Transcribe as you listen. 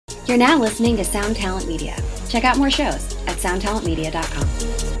You're now listening to Sound Talent Media. Check out more shows at soundtalentmedia.com.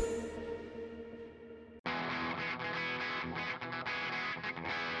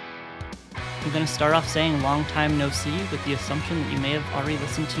 I'm going to start off saying long time no see with the assumption that you may have already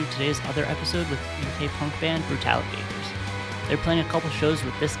listened to today's other episode with UK punk band Brutaligators. They're playing a couple shows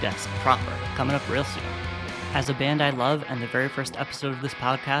with this guest, Proper, coming up real soon. As a band I love and the very first episode of this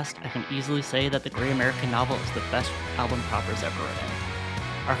podcast, I can easily say that The Great American Novel is the best album Proper's ever written.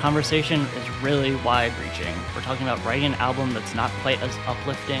 Our conversation is really wide-reaching. We're talking about writing an album that's not quite as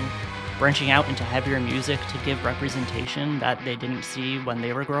uplifting, branching out into heavier music to give representation that they didn't see when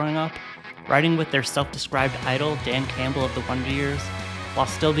they were growing up, writing with their self-described idol, Dan Campbell of the Wonder Years, while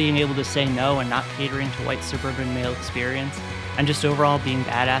still being able to say no and not catering to white suburban male experience, and just overall being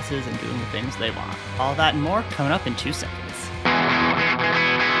badasses and doing the things they want. All that and more coming up in 2 seconds.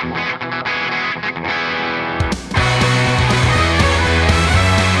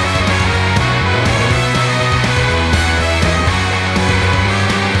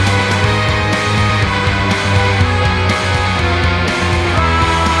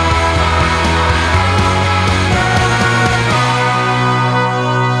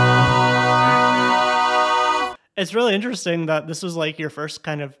 It's really interesting that this was like your first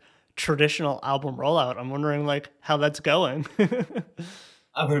kind of traditional album rollout. I'm wondering like how that's going.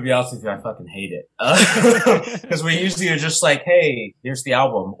 I'm going to be honest with you, I fucking hate it. Because we usually are just like, hey, here's the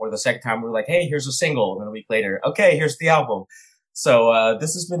album. Or the second time we're like, hey, here's a single. And then a week later, okay, here's the album. So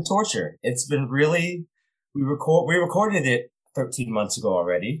this has been torture. It's been really, we recorded it 13 months ago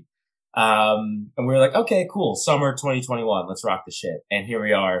already. And we were like, okay, cool. Summer 2021. Let's rock the shit. And here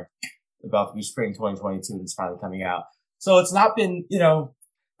we are. About to be spring 2022 and it's finally coming out. So it's not been, the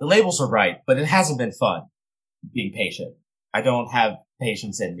labels are right, but it hasn't been fun being patient. I don't have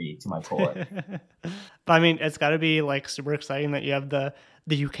patience in me to my tour. But I mean, it's got to be like super exciting that you have the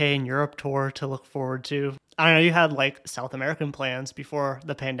UK and Europe tour to look forward to. I know you had like South American plans before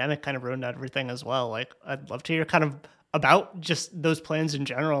the pandemic kind of ruined everything as well. Like I'd love to hear kind of about just those plans in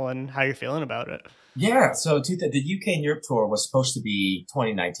general and how you're feeling about it. Yeah. So the UK and Europe tour was supposed to be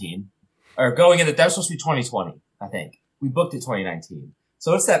 2019. Or going into, that was supposed to be 2020, I think. We booked it 2019.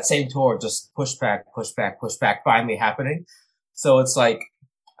 So it's that same tour, just push back, finally happening. So it's like,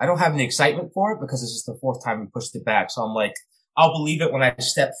 I don't have any excitement for it because it's just the fourth time we pushed it back. So I'm like, I'll believe it when I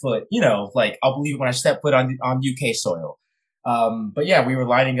step foot, I'll believe it when I step foot on UK soil. But yeah, we were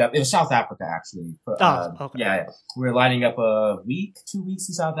lining up, it was South Africa actually. Okay. Yeah, we were lining up 2 weeks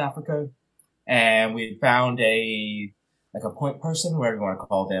in South Africa and we found a point person, whatever you want to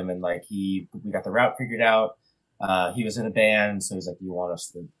call them. And we got the route figured out. He was in a band. So he's like, do you want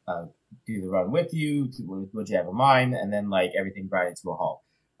us to, do the run with you? What you have in mind? And then everything grinded to a halt.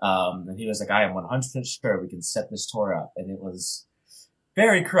 And he was like, I am 100% sure we can set this tour up. And it was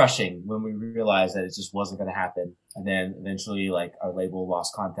very crushing when we realized that it just wasn't going to happen. And then eventually our label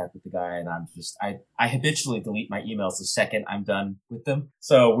lost contact with the guy. And I habitually delete my emails the second I'm done with them.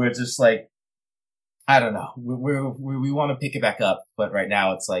 So we're just I don't know. We want to pick it back up, but right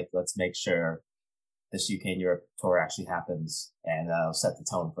now it's let's make sure this UK and Europe tour actually happens and set the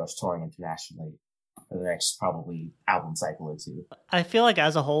tone for us touring internationally for the next probably album cycle or 2. I feel like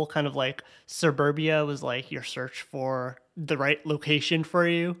as a whole, kind of Suburbia was your search for the right location for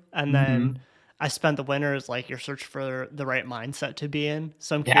you. And then I Spent the Winter is your search for the right mindset to be in.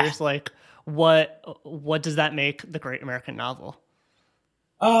 So I'm curious, what does that make The Great American Novel?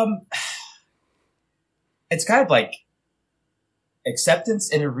 It's kind of acceptance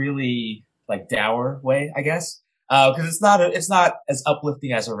in a really dour way, I guess. Cause it's not as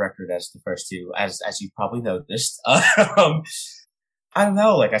uplifting as a record as the first 2, as you probably noticed. I don't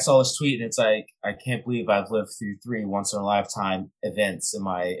know. I saw this tweet and it's I can't believe I've lived through 3 once in a lifetime events in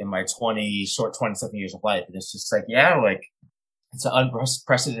my 20 something years of life. And it's just it's an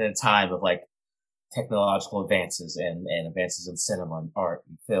unprecedented time of technological advances and advances in cinema and art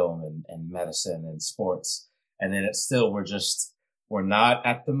and film and medicine and sports. And then it's still, we're not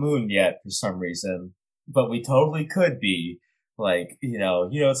at the moon yet for some reason, but we totally could be.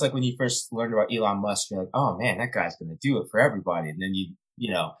 It's like when you first learned about Elon Musk, you're like, oh man, that guy's going to do it for everybody. And then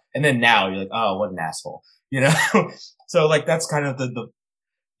and then now you're like, oh, what an asshole, So that's kind of the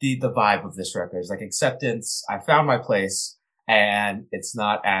vibe of this record is acceptance. I found my place and it's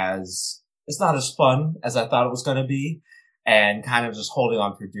not as fun as I thought it was going to be, and kind of just holding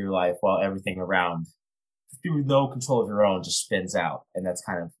on for dear life while everything around, through no control of your own, just spins out. And that's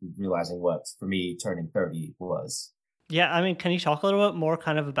kind of realizing what, for me, turning 30 was. Yeah, I mean, can you talk a little bit more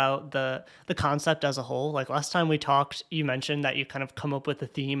kind of about the concept as a whole? Last time we talked, you mentioned that you kind of come up with a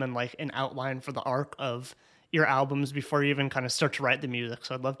theme and an outline for the arc of your albums before you even kind of start to write the music.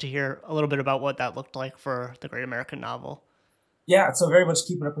 So I'd love to hear a little bit about what that looked like for The Great American Novel. Yeah, so very much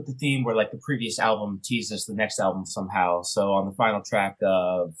keeping up with the theme where like the previous album teases the next album somehow. So on the final track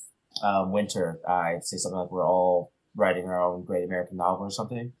of Winter, I say something like we're all writing our own Great American Novel or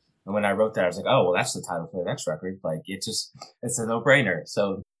something. And when I wrote that, I was like, oh, well, that's the title for the next record. Like, it's a no-brainer.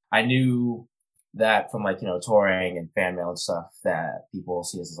 So I knew that from like, touring and fan mail and stuff that people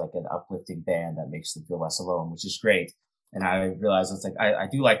see us as like an uplifting band that makes them feel less alone, which is great. And I realized it's like, I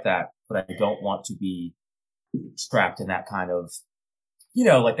do like that, but I don't want to be trapped in that kind of,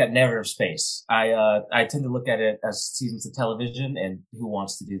 like that narrative space. I tend to look at it as seasons of television and who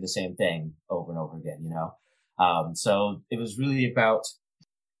wants to do the same thing over and over again, So it was really about,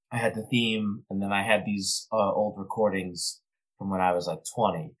 I had the theme and then I had these old recordings from when I was like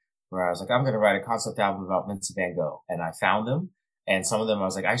 20 where I was like, I'm going to write a concept album about Vincent van Gogh. And I found them. And some of them I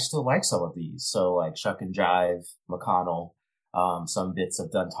was like, I still like some of these. So like Shuck and Jive, McConnell, some bits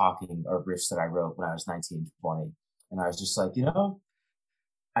of Done Talking or riffs that I wrote when I was 19, 20. And I was just like,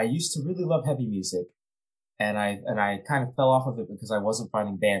 I used to really love heavy music. And I kind of fell off of it because I wasn't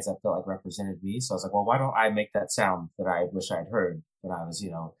finding bands that felt like represented me. So I was like, well, why don't I make that sound that I wish I'd heard when I was,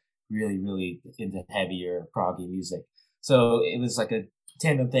 really, really into heavier, proggy music. So it was like a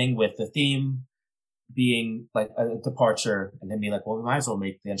tandem thing with the theme being like a departure and then being like, well, we might as well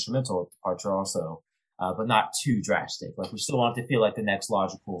make the instrumental a departure also, but not too drastic. Like we still want it to feel like the next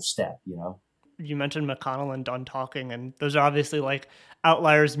logical step, You mentioned McConnell and Done Talking, and those are obviously like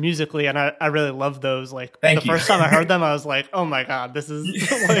outliers musically, and I really love those. Like the first time I heard them, I was like, oh my God, this is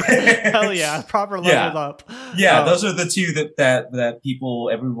like, hell yeah, proper leveled up. Yeah, those are the two that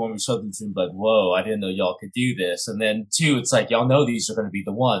people, everyone we showed them to, like, whoa, I didn't know y'all could do this. And then two, it's like, y'all know these are going to be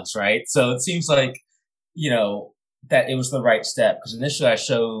the ones, right? So it seems like, that it was the right step. Because initially I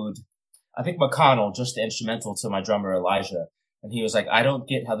showed, I think McConnell, just the instrumental to my drummer, Elijah. And he was like, I don't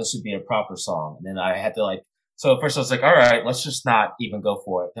get how this would be a proper song. And then I had to so at first I was like, all right, let's just not even go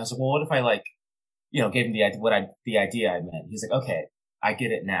for it. And I was like, well, what if I gave him the idea I meant. He's like, okay, I get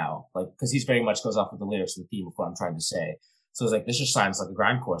it now. Like, cause he's very much goes off with the lyrics and the theme of what I'm trying to say. So it's like, this just sounds like a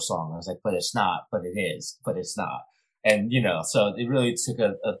grindcore song. I was like, but it's not, but it is, but it's not. And, so it really took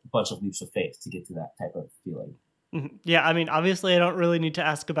a bunch of leaps of faith to get to that type of feeling. Yeah, I mean, obviously, I don't really need to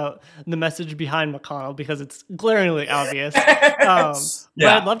ask about the message behind McConnell because it's glaringly obvious. But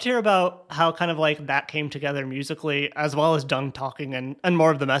I'd love to hear about how kind of like that came together musically, as well as Done Talking and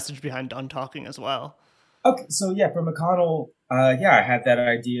more of the message behind Done Talking as well. Okay, so for McConnell, I had that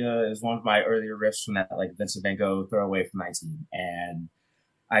idea as one of my earlier riffs from that like Vincent van Gogh throwaway from 19, and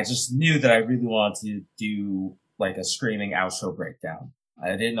I just knew that I really wanted to do like a screaming outro breakdown.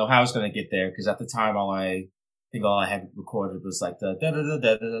 I didn't know how I was going to get there because at the time all I had recorded was like the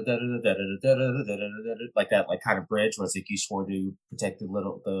like that like kind of bridge where it's like you swore to protect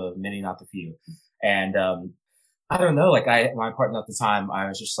the many, not the few. And I don't know, like my partner at the time, I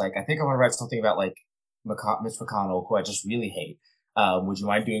was just like, I think I want to write something about like Mitch McConnell, who I just really hate. Would you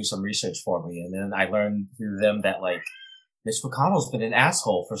mind doing some research for me? And then I learned through them that like Mitch McConnell's been an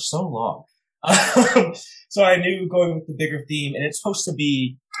asshole for so long. So I knew going with the bigger theme, and it's supposed to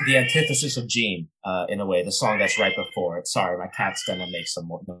be the antithesis of Gene, in a way, the song that's right before it. Sorry, my cat's gonna make some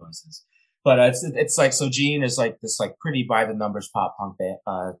more noises. But it's like, so Gene is like this like pretty by the numbers pop punk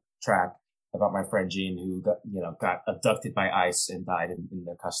track about my friend Gene who got abducted by ICE and died in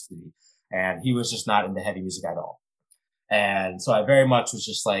their custody. And he was just not into heavy music at all. And so I very much was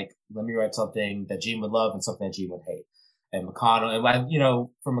just like, let me write something that Gene would love and something that Gene would hate. And McConnell, and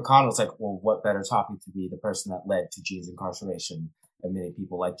for McConnell, it's like, well, what better topic to be the person that led to Gene's incarceration and many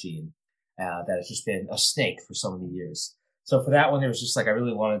people like Gene, that has just been a snake for so many years. So for that one, it was just like, I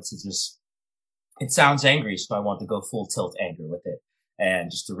really wanted to it sounds angry, so I wanted to go full tilt anger with it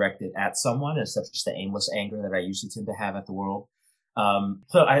and just direct it at someone instead of just the aimless anger that I usually tend to have at the world.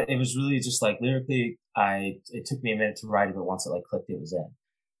 It was really just like lyrically, it took me a minute to write it, but once it like clicked, it was in.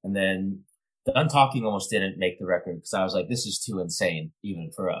 And then Done Talking almost didn't make the record because I was like, this is too insane, even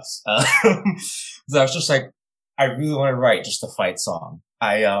for us. So I was just like, I really want to write just a fight song.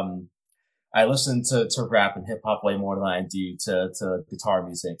 I listen to rap and hip hop way more than I do to guitar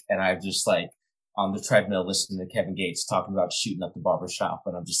music. And I just like on the treadmill listening to Kevin Gates talking about shooting up the barbershop.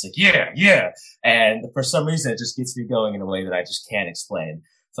 And I'm just like, yeah. And for some reason, it just gets me going in a way that I just can't explain.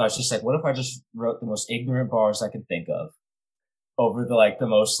 So I was just like, what if I just wrote the most ignorant bars I could think of over the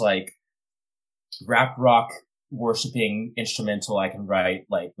most like rap rock worshipping instrumental I can write,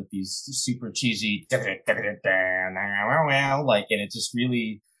 like with these super cheesy like, and it just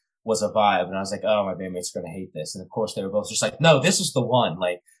really was a vibe. And I was like, oh, my bandmates are gonna hate this. And of course they were both just like, no, this is the one.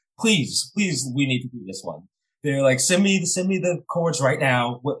 Like, please, we need to do this one. they're like, send me the chords right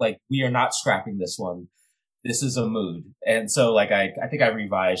now. What, like, we are not scrapping this one. This is a mood. And so like, I think I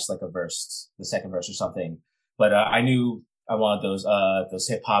revised like a verse, the second verse or something, but, I knew I wanted those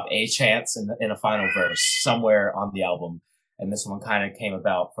hip hop A chants in a final verse somewhere on the album. And this one kind of came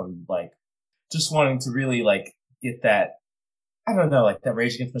about from like, just wanting to really like get that, I don't know, like that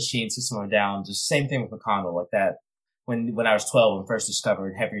Rage Against the Machine, System of a Down, just same thing with McConnell, like that. When I was 12 and first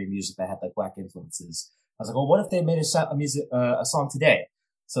discovered heavier music that had like black influences, I was like, well, what if they made a song today?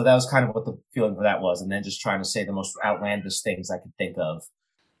 So that was kind of what the feeling for that was. And then just trying to say the most outlandish things I could think of.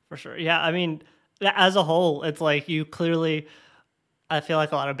 For sure. Yeah. I mean, as a whole, it's like you clearly, I feel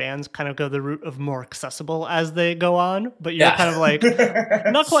like a lot of bands kind of go the route of more accessible as they go on, but you're kind of like,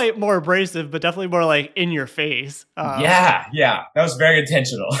 not quite more abrasive, but definitely more like in your face. Yeah. That was very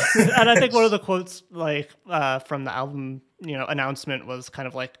intentional. And I think one of the quotes like from the album, announcement was kind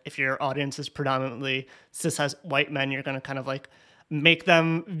of like, if your audience is predominantly cis white men, you're going to kind of like make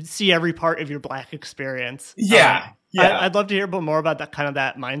them see every part of your Black experience. Yeah. I'd love to hear more about that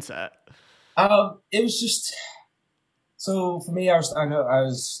mindset. It was just, so for me, I know I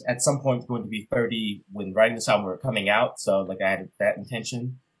was at some point going to be 30 when writing this album or coming out. So like I had that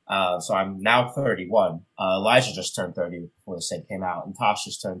intention. So I'm now 31. Elijah just turned 30 before this thing came out, and Tosh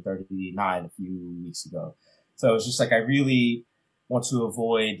just turned 39 a few weeks ago. So it's just like, I really want to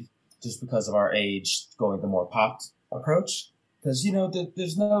avoid, just because of our age, going the more pop approach. Because,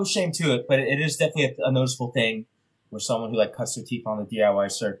 there's no shame to it, but it is definitely a noticeable thing where someone who like cuts their teeth on the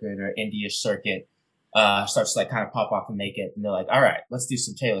DIY circuit or indie-ish circuit, starts to like kind of pop off and make it. And they're like, all right, let's do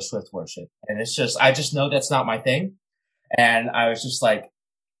some Taylor Swift worship. And it's just, I just know that's not my thing. And I was just like,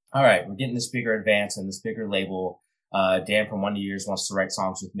 all right, we're getting this bigger advance and this bigger label. Dan from Wonder Years wants to write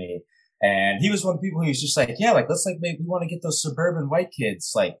songs with me. And he was one of the people who was just like, yeah, like, let's like, maybe we want to get those suburban white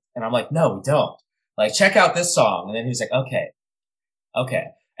kids. Like, and I'm like, no, we don't. Like, check out this song. And then he was like, okay.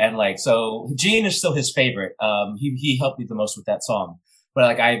 And like, so Gene is still his favorite. He helped me the most with that song, but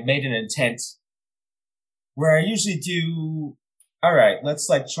like I made an intent where I usually do, all right, let's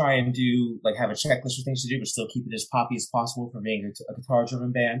like try and do like have a checklist of things to do, but still keep it as poppy as possible for being a guitar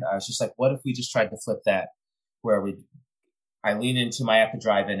driven band. I was just like, what if we just tried to flip that where I lean into my Epic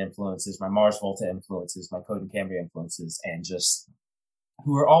Drive-In influences, my Mars Volta influences, my Code and Cambria influences, and just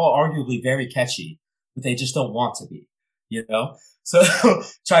who are all arguably very catchy, but they just don't want to be, So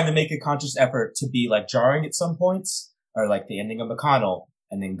trying to make a conscious effort to be like jarring at some points, or like the ending of McConnell,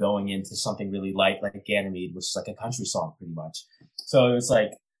 and then going into something really light like Ganymede, which is like a country song pretty much. So it was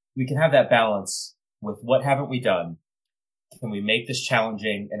like, we can have that balance with what haven't we done? Can we make this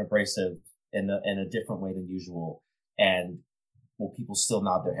challenging and abrasive in a different way than usual? And will people still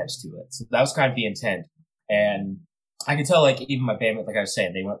nod their heads to it? So that was kind of the intent. And I could tell, like, even my band, like I was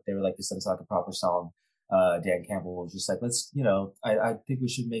saying, they were like, this sounds like a proper song. Dan Campbell was just like, let's, I think we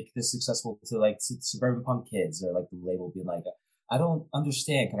should make this successful to like suburban punk kids, or like the label being like, I don't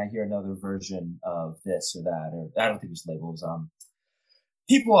understand. Can I hear another version of this or that? Or I don't think it was labels.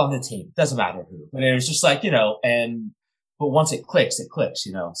 People on the team, doesn't matter who, but it was just like, but once it clicks,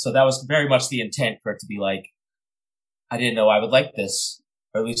 So that was very much the intent, for it to be like, I didn't know I would like this,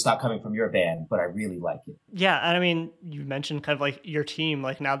 or at least not coming from your band, but I really like it. Yeah. And I mean, you mentioned kind of like your team,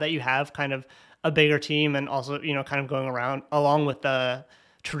 like now that you have kind of a bigger team, and also, kind of going around along with the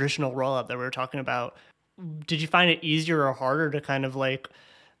traditional rollout that we were talking about, did you find it easier or harder to kind of like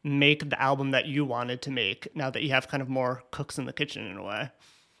make the album that you wanted to make now that you have kind of more cooks in the kitchen in a way?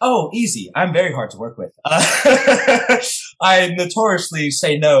 Oh, easy. I'm very hard to work with. I notoriously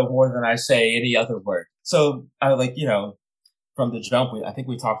say no more than I say any other word. So I from the jump, I think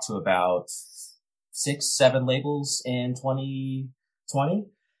we talked to about 6-7 labels in 2020.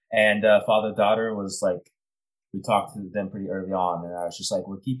 And Father-Daughter was like, we talked to them pretty early on, and I was just like,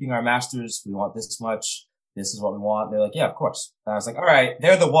 we're keeping our masters. We want this much. This is what we want. They're like, yeah, of course. And I was like, all right,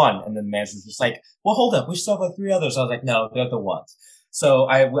 they're the one. And then the manager was just like, well, hold up. We still have like 3 others. I was like, no, they're the ones. So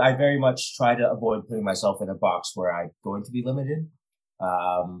I very much try to avoid putting myself in a box where I'm going to be limited.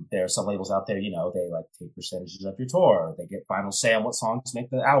 There are some labels out there, they like take percentages of your tour. They get final say on what songs make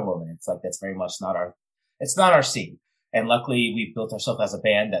the album. And it's like, that's very much not our scene. And luckily we built ourselves as a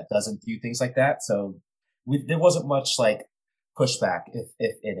band that doesn't do things like that. So there wasn't much like pushback,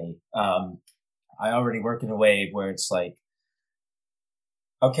 if any. I already work in a way where it's like,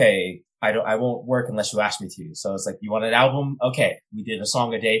 okay, I won't work unless you ask me to. So it's like, you want an album? Okay. We did a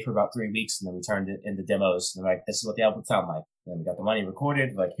song a day for about 3 weeks, and then we turned it into demos. And like, this is what the album sound like. And then we got the money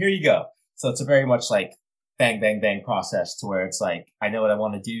recorded. Like, here you go. So it's a very much like bang, bang, bang process, to where it's like, I know what I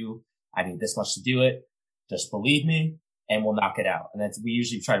want to do. I need this much to do it. Just believe me, and we'll knock it out. And we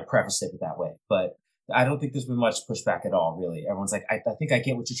usually try to preface it that way. But I don't think there's been much pushback at all, really. Everyone's like, I think I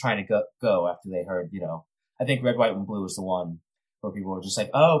get what you're trying to go after they heard, I think Red, White, and Blue was the one where people were just like,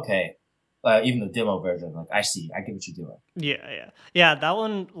 oh, okay. Even the demo version, like, I see, I get what you're doing. Yeah. That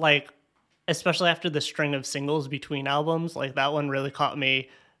one, like, especially after the string of singles between albums, like that one really caught me.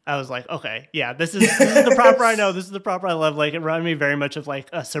 I was like, okay, yeah, this is the proper I know. This is the proper I love. Like, it reminded me very much of like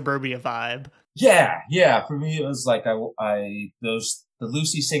a Suburbia vibe. Yeah. For me, it was like the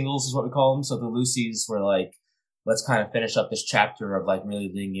Lucy singles is what we call them. So the Lucys were like, let's kind of finish up this chapter of like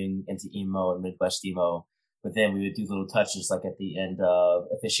really leaning into emo and Midwest emo. But then we would do little touches like at the end of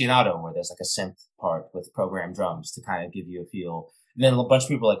Aficionado, where there's like a synth part with programmed drums to kind of give you a feel. And then a bunch of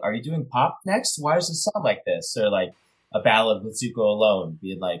people were like, are you doing pop next? Why does it sound like this? Or like a ballad with Zuko alone,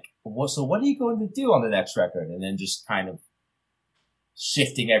 being like, so what are you going to do on the next record? And then just kind of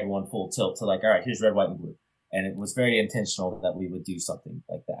shifting everyone full tilt to like, all right, here's Red, White, and Blue. And it was very intentional that we would do something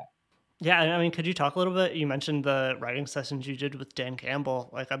like that. Yeah, I mean, could you talk a little bit? You mentioned the writing sessions you did with Dan Campbell.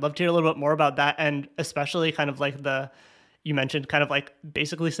 Like, I'd love to hear a little bit more about that, and especially kind of like you mentioned kind of like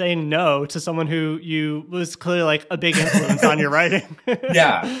basically saying no to someone who you was clearly like a big influence on your writing.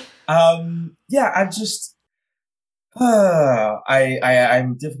 Yeah. I'm just,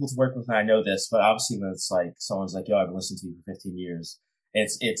 I'm difficult to work with, and I know this, but obviously when it's like, someone's like, yo, I've been listening to you for 15 years.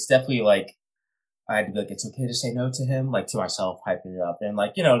 It's definitely like, I had to be like, it's okay to say no to him, like to myself, hyping it up. And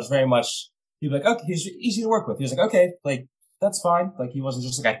like, it's very much, he'd be like, okay, he's easy to work with. He was like, okay, like, that's fine. Like, he wasn't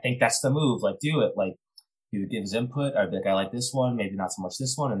just like, I think that's the move, like, do it. Like, he would give his input. I'd be like, I like this one, maybe not so much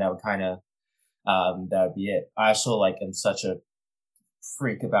this one. And that would kind of, that would be it. I also like am such a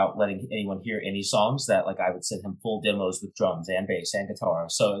freak about letting anyone hear any songs that like I would send him full demos with drums and bass and guitar.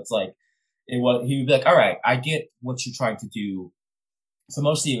 So it's like, he would be like, all right, I get what you're trying to do. So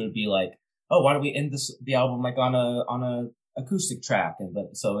mostly it would be like, oh, why don't we end the album like on a acoustic track?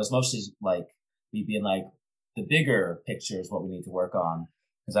 So it's mostly like me being like, the bigger picture is what we need to work on.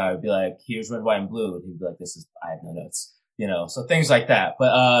 Cause I would be like, here's Red, White, and Blue. And he'd be like, I have no notes, so things like that.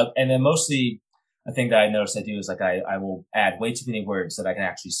 But, and then mostly a thing that I noticed I do is like, I will add way too many words that I can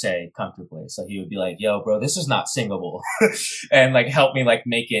actually say comfortably. So he would be like, yo, bro, this is not singable and like help me like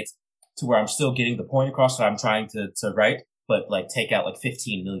make it to where I'm still getting the point across that I'm trying to write, but like take out like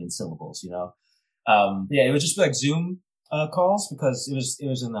 15 million syllables, it would just be like Zoom, calls because it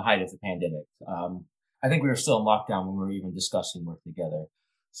was in the height of the pandemic. I think we were still in lockdown when we were even discussing working together.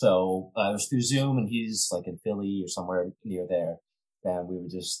 So, it was through Zoom and he's like in Philly or somewhere near there. And we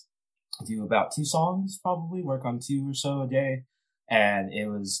would just do about 2 songs, probably work on 2 or so a day. And it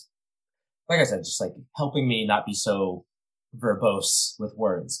was, like I said, just like helping me not be so verbose with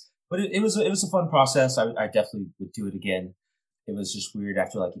words. But it was a fun process. I definitely would do it again. It was just weird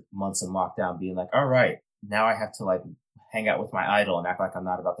after like months in lockdown being like, all right, now I have to like hang out with my idol and act like I'm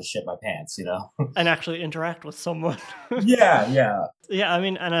not about to shit my pants, And actually interact with someone. Yeah. Yeah, I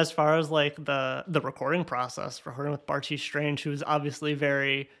mean, and as far as like the recording process, recording with Bartees Strange, who's obviously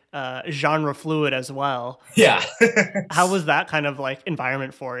very genre fluid as well. Yeah. How was that kind of like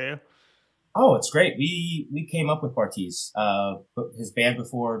environment for you? Oh, it's great. We came up with Bartees, his band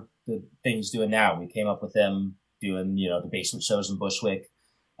before the thing he's doing now. We came up with them doing, the basement shows in Bushwick.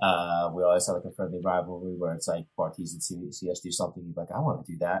 We always had like a friendly rivalry where it's like Bartees would see us do something. He'd be like, I want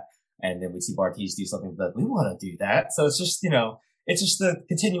to do that. And then we'd see Bartees do something that we want to do that. So it's just, it's just the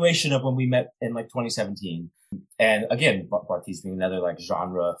continuation of when we met in like 2017. And again, Bartees being another like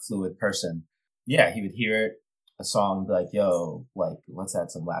genre fluid person. Yeah, he would hear a song and be like, yo, like, let's add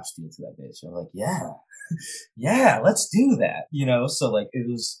some lap steel to that bitch. And I'm like, yeah, let's do that. So like it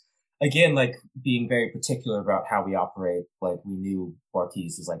was, again, like being very particular about how we operate. Like we knew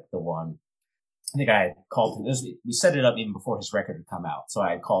Bartees was like the one. I think I had called him. We set it up even before his record had come out. So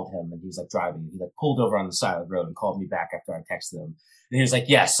I had called him and he was like driving. He like pulled over on the side of the road and called me back after I texted him. And he was like,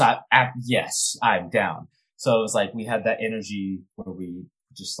 yes, I'm down. So it was like, we had that energy where we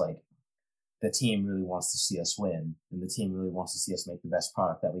just like, the team really wants to see us win and the team really wants to see us make the best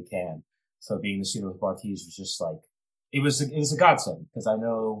product that we can. So being in the studio with Bartees was just like, it was a godsend because I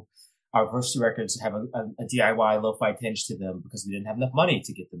know our first 2 records have a DIY lo-fi tinge to them because we didn't have enough money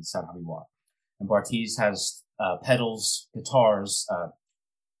to get them to sound how we want. And Bartees has pedals, guitars,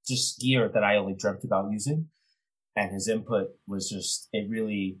 just gear that I only dreamt about using. And his input was just, it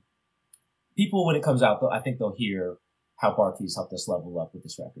really, people when it comes out, I think they'll hear how Bartees helped us level up with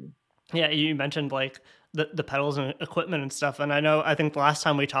this record. Yeah, you mentioned like the pedals and equipment and stuff. And I think the last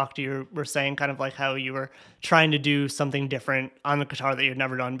time we talked to you, were saying kind of like how you were trying to do something different on the guitar that you'd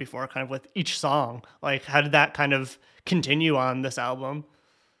never done before, kind of with each song. Like, how did that kind of continue on this album?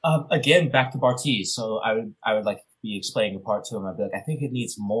 Again, back to Bartees. So I would like be explaining a part to him. I'd be like, I think it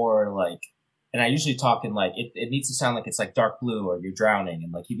needs more like And I usually talk in like, it needs to sound like it's like dark blue or you're drowning.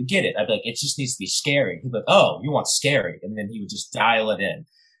 And like, he would get it. I'd be like, it just needs to be scary. He'd be like, oh, you want scary. And then he would just dial it in.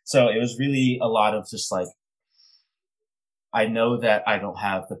 So it was really a lot of just like, I know that I don't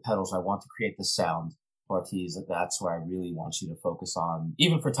have the pedals. I want to create the sound. Bartiz, that's where I really want you to focus on.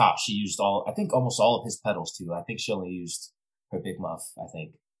 Even for Top, she used I think almost all of his pedals too. I think she only used her Big Muff, I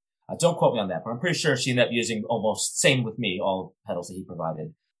think. Don't quote me on that, but I'm pretty sure she ended up using almost, same with me, all pedals that he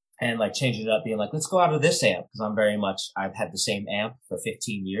provided. And like changing it up, being like, let's go out of this amp, because I've had the same amp for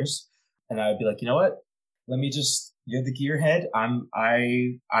 15 years. And I would be like, you know what? You're the gearhead.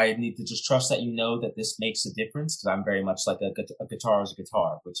 I need to just trust that you know that this makes a difference, because I'm very much like a guitar is a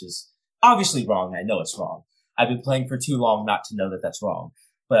guitar, which is obviously wrong. I know it's wrong. I've been playing for too long not to know that that's wrong.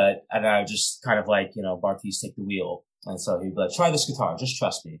 And I just kind of like, Bartiz, take the wheel. And so he'd be like, try this guitar, just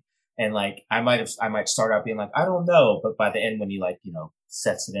trust me. And like, I might start out being like, I don't know. But by the end, when he like,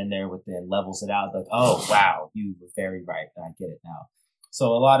 sets it in there within levels it out, like, oh, wow, you were very right. And I get it now. So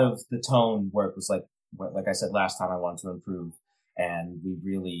a lot of the tone work was like I said last time, I wanted to improve. And we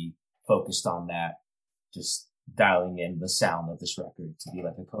really focused on that, just dialing in the sound of this record to be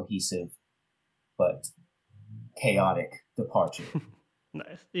like a cohesive but chaotic departure.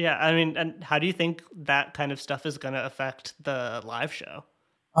 Nice. Yeah, I mean, and how do you think that kind of stuff is going to affect the live show?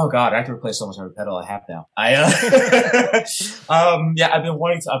 Oh God, I have to replace almost every pedal I have now. Yeah, I've been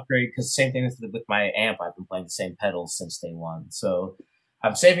wanting to upgrade, because same thing with my amp. I've been playing the same pedals since day one. So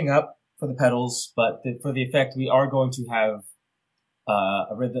I'm saving up for the pedals, but for the effect, we are going to have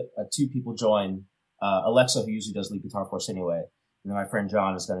two people join. Alexa, who usually does lead guitar for us anyway, and then my friend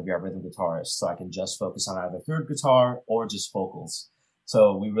John is going to be our rhythm guitarist, so I can just focus on either third guitar or just vocals.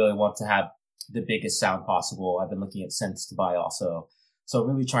 So we really want to have the biggest sound possible. I've been looking at synths to buy also. So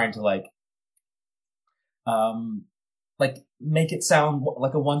really trying to like make it sound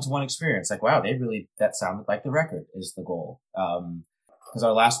like a one-to-one experience. Like, wow, that sounded like the record is the goal. Because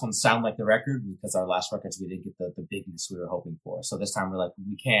our last ones sound like the record, because our last records, we didn't get the bigness we were hoping for. So this time we're like,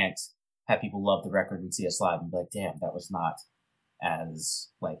 we can't have people love the record and see us live and be like, damn, that was not as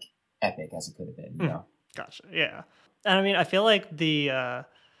like epic as it could have been, you know? Gotcha. Yeah. And I mean, I feel like the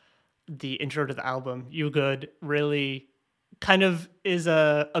intro to the album, You Good, really kind of is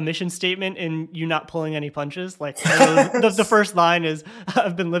a mission statement in you not pulling any punches. Like the first line is,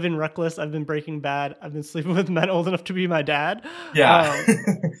 I've been living reckless, I've been breaking bad, I've been sleeping with men old enough to be my dad. Yeah.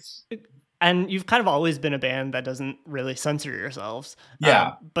 And you've kind of always been a band that doesn't really censor yourselves.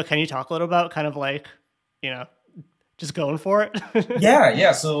 Yeah. But can you talk a little about kind of like, just going for it?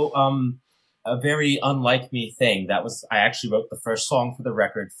 Yeah. So, a very unlike me thing, I actually wrote the first song for the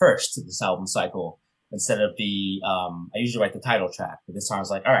record first to this album cycle, instead of I usually write the title track, but this time I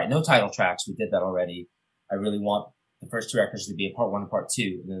was like, all right, no title tracks. We did that already. I really want the first two records to be a part one and part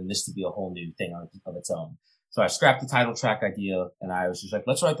two, and then this to be a whole new thing of its own. So I scrapped the title track idea, and I was just like,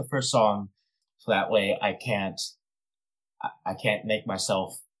 let's write the first song, so that way I can't make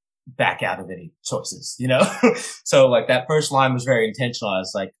myself back out of any choices, So like that first line was very intentional. I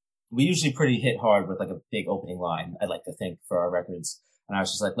was like, we usually pretty hit hard with like a big opening line, I like to think, for our records. And I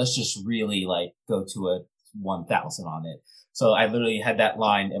was just like, let's just really like go to a 1,000 on it. So I literally had that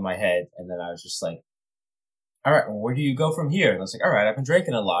line in my head, and then I was just like, all right, well, where do you go from here? And I was like, all right, I've been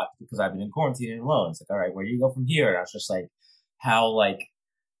drinking a lot because I've been in quarantine and alone. It's like, all right, where do you go from here? And I was just like, how like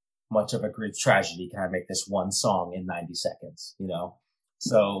much of a grief tragedy can I make this one song in 90 seconds,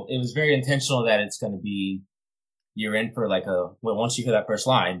 So it was very intentional that it's going to be, you're in for like once you hear that first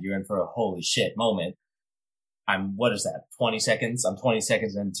line, you're in for a holy shit moment. What is that? 20 seconds? I'm 20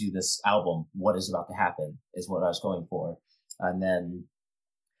 seconds into this album. What is about to happen is what I was going for. And then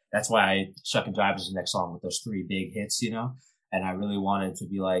that's why Shuck and Jive is the next song with those three big hits, And I really wanted to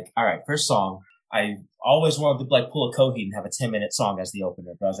be like, all right, first song. I always wanted to like pull a Coheed and have a 10-minute song as the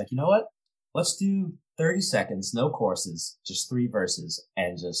opener. But I was like, you know what? Let's do 30 seconds, no choruses, just 3 verses,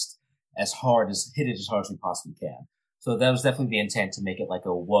 and just hit it as hard as we possibly can. So that was definitely the intent, to make it like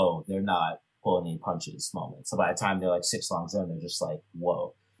a whoa, they're not pulling any punches moment. So by the time they're like 6 songs in, they're just like,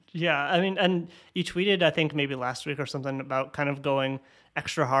 whoa. Yeah, I mean, and you tweeted, I think maybe last week or something, about kind of going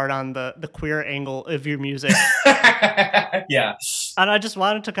extra hard on the queer angle of your music. Yeah. And I just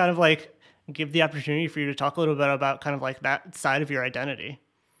wanted to kind of like give the opportunity for you to talk a little bit about kind of like that side of your identity.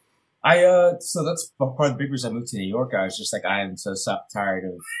 So that's part of the big reason I moved to New York. I was just like, I am so tired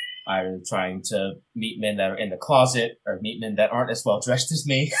of either trying to meet men that are in the closet or meet men that aren't as well dressed as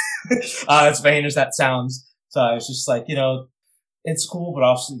me. As vain as that sounds. So I was just like, it's cool, but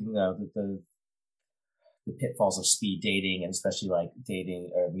also, the pitfalls of speed dating, and especially like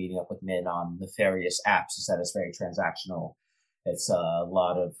dating or meeting up with men on nefarious apps, is that it's very transactional. It's a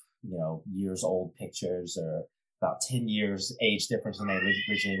lot of years old pictures, or about 10 years age difference when they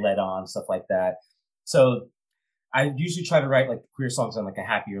originally led on, stuff like that. So I usually try to write like queer songs on like a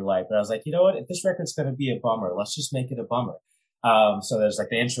happier life, but I was like, you know what? If this record's going to be a bummer, let's just make it a bummer. So there's like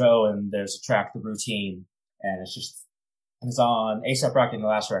the intro and there's a track, The Routine, and it's on A$AP Rocky in the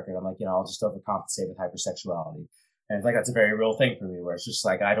last record. I'm like, I'll just overcompensate with hypersexuality. And it's like, that's a very real thing for me, where it's just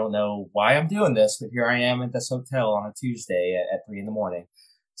like, I don't know why I'm doing this, but here I am at this hotel on a Tuesday at 3 a.m.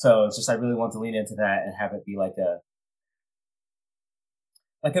 So it's just, I really want to lean into that and have it be like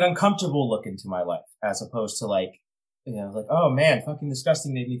an uncomfortable look into my life, as opposed to like, like, oh man, fucking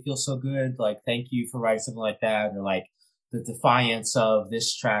disgusting, made me feel so good. Like, thank you for writing something like that. Or like the defiance of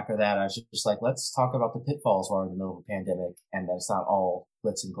this track or that. I was just like, let's talk about the pitfalls while we're in the middle of a pandemic, and that it's not all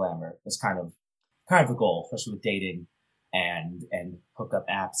glitz and glamour. It's kind of the goal, especially with dating and hookup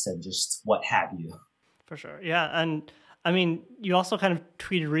apps and just what have you. For sure. Yeah. And I mean, you also kind of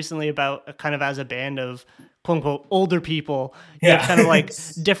tweeted recently about kind of as a band of quote unquote older people, you have kind of like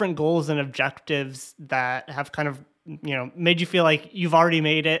different goals and objectives that have kind of, made you feel like you've already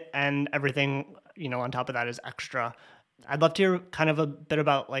made it, and everything, on top of that is extra. I'd love to hear kind of a bit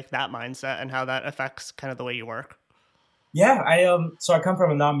about like that mindset and how that affects kind of the way you work. Yeah. So I come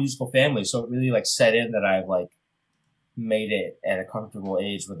from a non-musical family, so it really like set in that I've like made it at a comfortable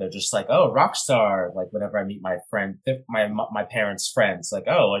age where they're just like, oh, rock star. Like whenever I meet my parents' friends, like,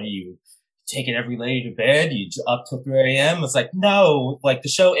 oh, what are you taking every lady to bed? You up till 3 a.m.? It's like, no, like the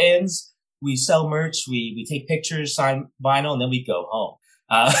show ends, we sell merch, we take pictures, sign vinyl, and then we go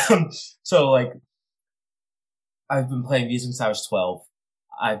home. So like, I've been playing music since I was 12.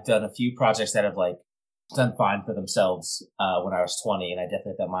 I've done a few projects that have like done fine for themselves when I was 20, and I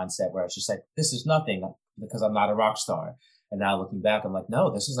definitely had that mindset where I was just like, this is nothing because I'm not a rock star. And now looking back, I'm like,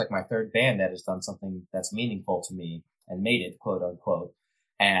 no, this is like my third band that has done something that's meaningful to me and made it, quote unquote.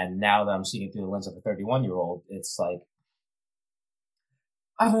 And now that I'm seeing it through the lens of a 31-year-old, it's like,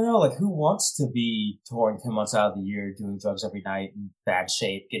 I don't know, like who wants to be touring 10 months out of the year, doing drugs every night, in bad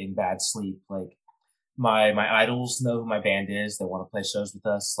shape, getting bad sleep? Like my idols know who my band is. They want to play shows with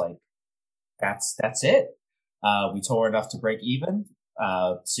us. Like that's it. We tour enough to break even,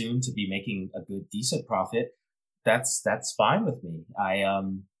 soon to be making a good, decent profit. That's fine with me. I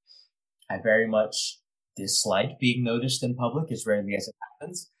very much dislike being noticed in public as rarely as it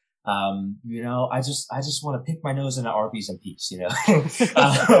happens. I just want to pick my nose in an Arby's in peace,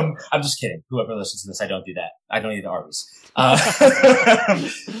 I'm just kidding. Whoever listens to this, I don't do that. I don't eat Arby's.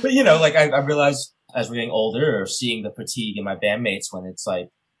 But like I realized as we're getting older, or seeing the fatigue in my bandmates when it's like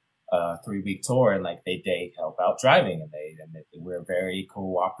a 3-week tour and like they help out driving, and we're a very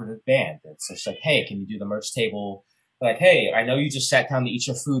cooperative band. It's just like, hey, can you do the merch table? Like, hey, I know you just sat down to eat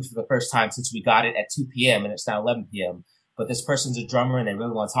your food for the first time since we got it at 2 p.m. and it's now 11 p.m. But this person's a drummer and they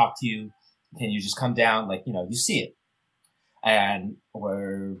really want to talk to you. Can you just come down? Like, you see it. And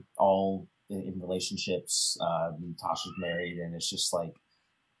we're all in relationships. Tasha's married, and it's just like,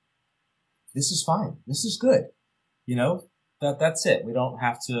 this is fine. This is good. That's it. We don't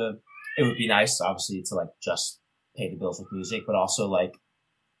have to. It would be nice, obviously, to like just pay the bills with music, but also like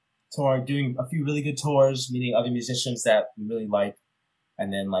doing a few really good tours, meeting other musicians that we really like,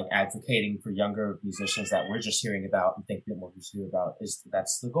 and then like advocating for younger musicians that we're just hearing about and think that more we should hear about.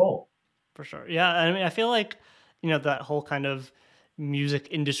 That's the goal. For sure. Yeah. I mean, I feel like, that whole kind of music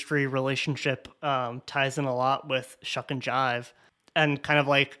industry relationship ties in a lot with Shuck and Jive. And kind of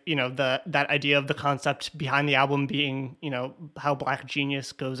like, that idea of the concept behind the album being, how Black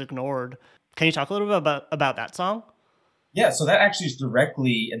Genius goes ignored. Can you talk a little bit about that song? Yeah, so that actually is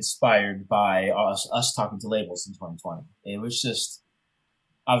directly inspired by us talking to labels in 2020. It was just,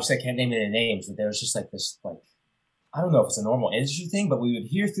 obviously I can't name any names, but there was just like this, like, I don't know if it's a normal industry thing, but we would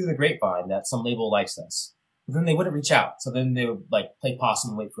hear through the grapevine that some label likes us. But then they wouldn't reach out. So then they would like play possum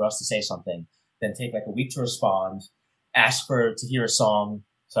and wait for us to say something, then take like a week to respond, ask to hear a song.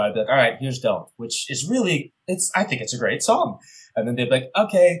 So I'd be like, all right, here's Don't, which is really, I think it's a great song. And then they'd be like,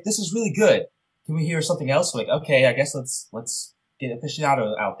 okay, this is really good. Can we hear something else? We're like, okay, I guess let's get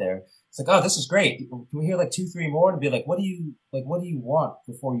aficionado out there. It's like, oh, this is great. Can we hear like 2-3 more? And be like, what do you want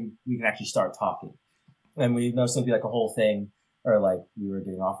before we can actually start talking? And we noticed it'd be like a whole thing, or like we were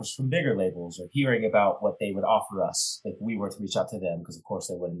getting offers from bigger labels, or hearing about what they would offer us if we were to reach out to them, because of course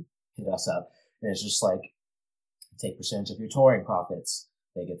they wouldn't hit us up. And it's just like, take percentage of your touring profits.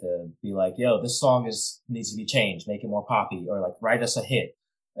 They get to be like, yo, this song needs to be changed, make it more poppy, or like write us a hit.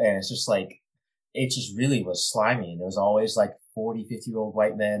 And it's just like, it just really was slimy. And there was always like 40, 50-year-old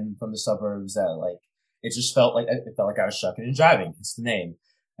white men from the suburbs that like, it felt like I was shucking and jiving. It's the name.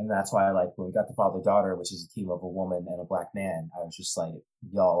 And that's why, like, when we got the father daughter, which is a team of a woman and a black man, I was just like,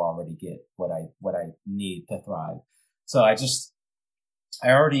 y'all already get what I need to thrive. So I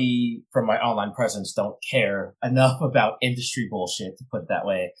already, from my online presence, don't care enough about industry bullshit, to put it that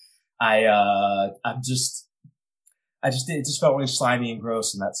way. It just felt really slimy and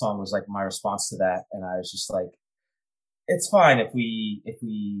gross. And that song was like my response to that. And I was just like, it's fine if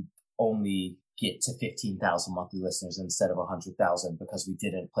we only get to 15,000 monthly listeners instead of 100,000 because we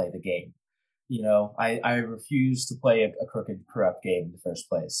didn't play the game. You know, I refuse to play a crooked, corrupt game in the first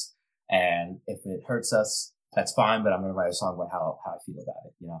place. And if it hurts us, that's fine, but I'm going to write a song about how I feel about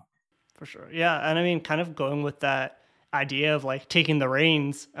it, you know? For sure. Yeah. And I mean, kind of going with that idea of like taking the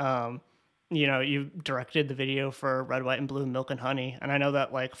reins, you know, you directed the video for Red, White, and Blue, Milk and Honey. And I know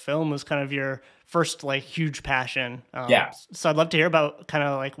that like film was kind of your first like huge passion. Yeah. So I'd love to hear about kind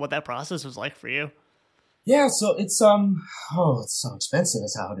of like what that process was like for you. Yeah, so it's so expensive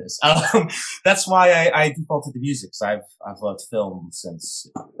is how it is. That's why I defaulted to music, because I've loved film since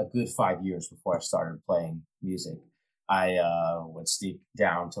a good 5 years before I started playing music. I would sneak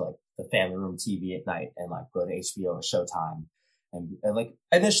down to like the family room TV at night and like go to HBO or Showtime, and like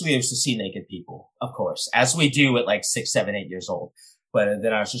initially it was to see naked people, of course, as we do at like 6, 7, 8 years old. But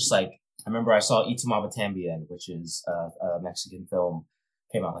then I was just like, I remember I saw Y Tu Mamá También, which is a Mexican film,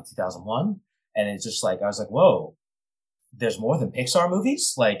 came out in like 2001. And it's just like, I was like, whoa, there's more than Pixar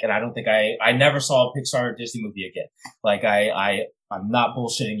movies? Like, and I don't think I never saw a Pixar or Disney movie again. Like, I'm not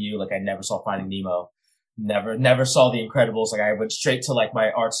bullshitting you. Like, I never saw Finding Nemo. Never saw The Incredibles. Like, I went straight to like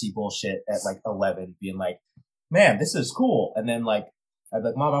my artsy bullshit at like 11, being like, man, this is cool. And then like, I'd be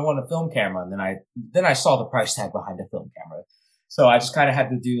like, Mom, I want a film camera. And then I saw the price tag behind a film camera. So I just kind of had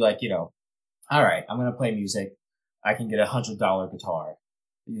to do like, you know, all right, I'm going to play music. I can get $100 guitar,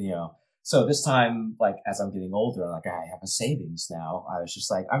 you know. So this time, like, as I'm getting older, like, I have a savings now. I was just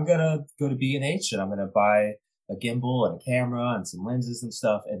like, I'm going to go to B&H and I'm going to buy a gimbal and a camera and some lenses and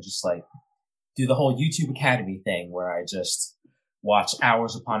stuff and just like do the whole YouTube Academy thing where I just watch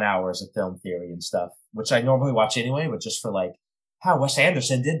hours upon hours of film theory and stuff, which I normally watch anyway, but just for like how Wes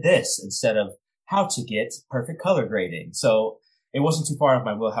Anderson did this instead of how to get perfect color grading. So it wasn't too far out of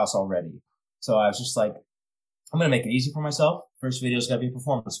my wheelhouse already. So I was just like, I'm going to make it easy for myself. First video is going to be a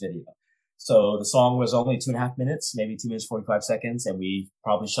performance video. So the song was only 2.5 minutes, maybe 2 minutes, 45 seconds. And we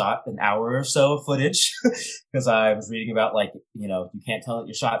probably shot an hour or so of footage because I was reading about like, you know, you can't tell that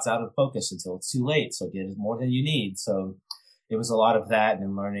your shot's out of focus until it's too late. So get more than you need. So it was a lot of that and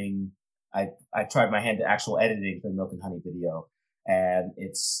then learning. I tried my hand at actual editing for the Milk and Honey video and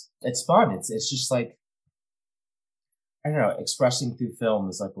it's fun. It's just like, I don't know, expressing through film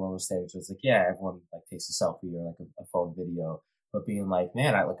is like one of those things where it's like, yeah, everyone like takes a selfie or like a phone video. But being like,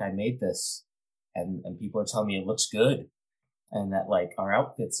 man, I made this and people are telling me it looks good and that like our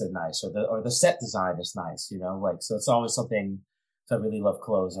outfits are nice or the set design is nice, you know, like, so it's always something. So I really love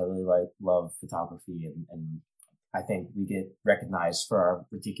clothes. I really love photography and I think we get recognized for our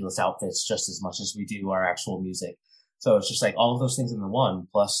ridiculous outfits just as much as we do our actual music. So it's just like all of those things in the one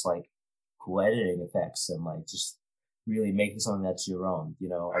plus like cool editing effects and like just really making something that's your own, you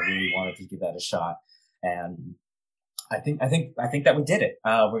know. I really wanted to give that a shot and I think that we did it.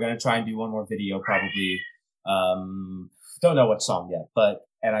 We're going to try and do one more video probably. Don't know what song yet,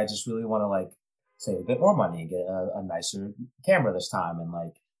 and I just really want to like save a bit more money and get a nicer camera this time and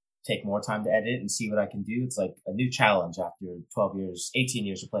like take more time to edit and see what I can do. It's like a new challenge after 12 years, 18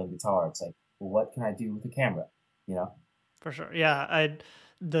 years of playing guitar. It's like, well, what can I do with the camera? You know? For sure. Yeah.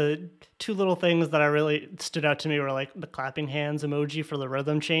 The two little things that I really stood out to me were like the clapping hands emoji for the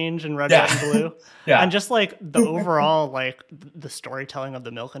rhythm change in Red, White, and Blue. Yeah. And just like the overall, like the storytelling of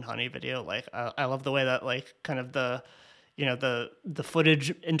the Milk and Honey video. Like I love the way that like kind of the, you know, the footage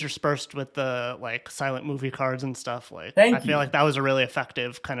interspersed with the like silent movie cards and stuff. Like, I feel like that was a really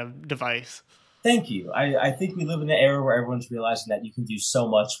effective kind of device. Thank you. I think we live in an era where everyone's realizing that you can do so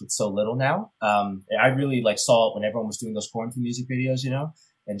much with so little now. I really like saw it when everyone was doing those quarantine music videos, you know,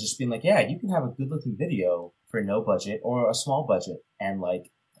 and just being like, yeah, you can have a good looking video for no budget or a small budget. And like,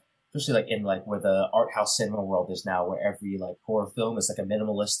 especially like in like where the art house cinema world is now, where every like horror film is like a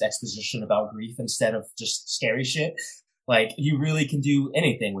minimalist exposition about grief instead of just scary shit. Like you really can do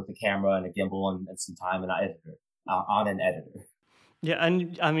anything with a camera and a gimbal and some time and an editor. Yeah,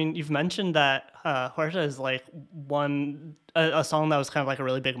 and I mean, you've mentioned that Huerta is like a song that was kind of like a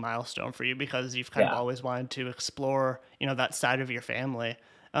really big milestone for you because you've kind of always wanted to explore, you know, that side of your family.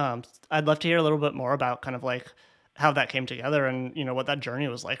 I'd love to hear a little bit more about kind of like how that came together and, you know, what that journey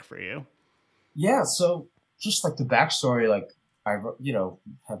was like for you. Yeah, so just like the backstory, like I, you know,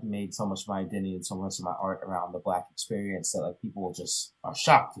 have made so much of my identity and so much of my art around the Black experience that like people just are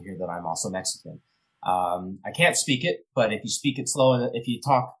shocked to hear that I'm also Mexican. I can't speak it, but if you speak it slow, if you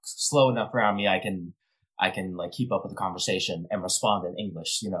talk slow enough around me, I can like keep up with the conversation and respond in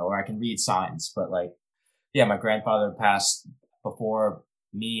English, you know, or I can read signs. But like, yeah, my grandfather passed before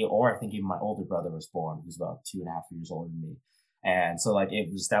me, or I think even my older brother was born, who's about 2.5 years older than me. And so like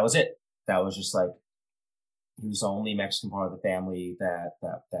that was it. That was just like, he was the only Mexican part of the family that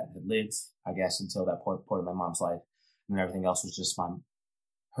had lived, I guess, until that point in my mom's life. And everything else was just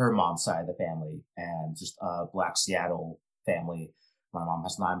her mom's side of the family and just a Black Seattle family. My mom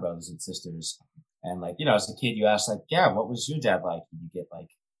has 9 brothers and sisters. And like, you know, as a kid, you ask like, yeah, what was your dad like? And you get like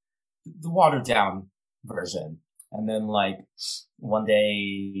the watered down version. And then like one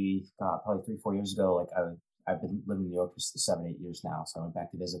day, God, probably 3-4 years ago, like I've been living in New York for 7-8 years now. So I went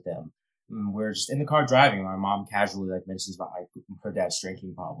back to visit them. And we're just in the car driving. And my mom casually like mentions about her dad's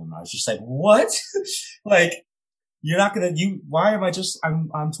drinking problem. I was just like, what? Like, you're not gonna, why am I just,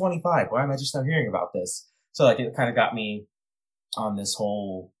 I'm 25. Why am I just not hearing about this? So like it kind of got me on this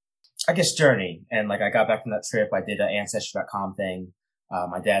whole, I guess, journey. And like I got back from that trip. I did an Ancestry.com thing.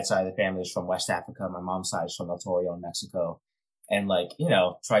 My dad's side of the family is from West Africa. My mom's side is from El Torreon, Mexico. And like, you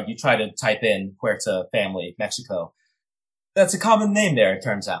know, you try to type in Puerto family, Mexico. That's a common name there, it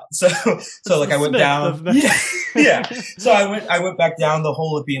turns out. So like I went down. Yeah. So I went back down the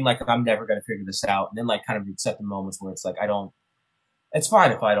hole of being like, I'm never going to figure this out. And then like kind of accept the moments where it's like, it's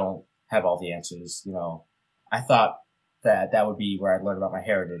fine if I don't have all the answers. You know, I thought that would be where I'd learn about my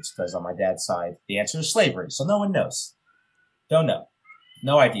heritage, because on my dad's side, the answer is slavery. So no one knows. Don't know.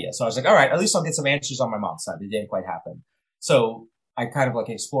 No idea. So I was like, all right, at least I'll get some answers on my mom's side. It didn't quite happen. So I kind of like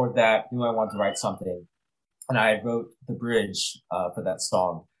explored that, knew I wanted to write something. And I wrote the bridge, for that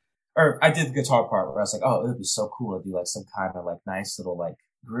song. Or I did the guitar part where I was like, oh, it would be so cool to do like some kind of like nice little like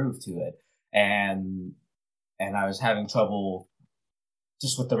groove to it. And I was having trouble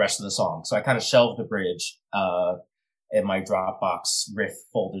just with the rest of the song. So I kind of shelved the bridge, in my Dropbox riff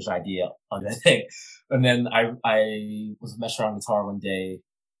folders idea on the thing. And then I was messing around guitar one day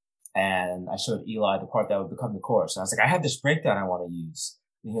and I showed Eli the part that would become the chorus. And I was like, I have this breakdown I want to use.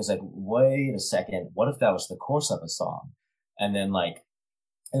 And he was like, wait a second. What if that was the chorus of a song? And then like,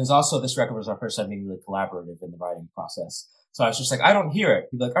 it was also, this record was our first time being really collaborative in the writing process. So I was just like, I don't hear it.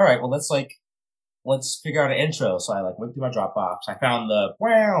 He'd be like, all right, well, let's figure out an intro. So I like went through my Dropbox. I found the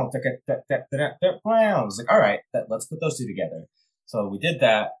wow. I was like, all right, let's put those two together. So we did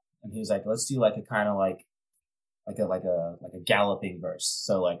that. And he was like, let's do like a kind of like a galloping verse.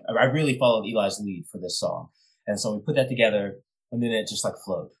 So like, I really followed Eli's lead for this song. And so we put that together and then it just like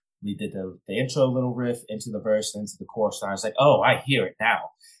flowed. We did the intro little riff into the verse, into the chorus. And I was like, oh, I hear it now.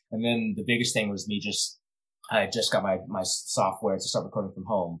 And then the biggest thing was I just got my software to start recording from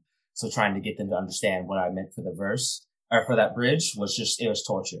home. So trying to get them to understand what I meant for the verse or for that bridge it was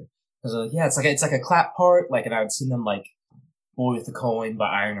torture. Cause like, yeah, it's like a clap part. Like, and I would send them like Boy with the Coin by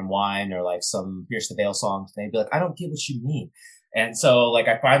Iron and Wine or like some Pierce the Veil songs. And they'd be like, I don't get what you mean. And so like,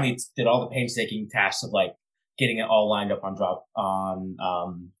 I finally did all the painstaking tasks of like getting it all lined up on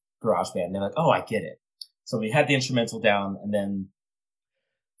GarageBand. And they're like, oh, I get it. So we had the instrumental down, and then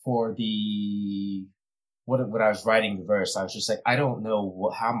for the when I was writing the verse, I was just like, I don't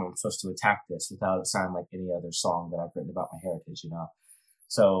know how I'm supposed to attack this without it sounding like any other song that I've written about my heritage, you know?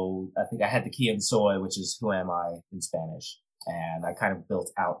 So I think I had the Quien Soy, which is Who Am I in Spanish. And I kind of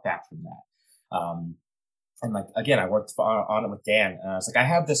built out back from that. And like, again, I worked on it with Dan, and I was like, I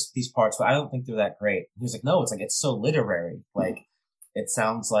have these parts, but I don't think they're that great. He was like, no, it's so literary. Like, it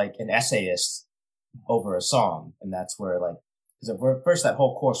sounds like an essayist over a song. And that's where like, because at first that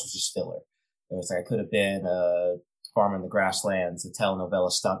whole course was just filler. It was like I could have been a farmer in the grasslands, a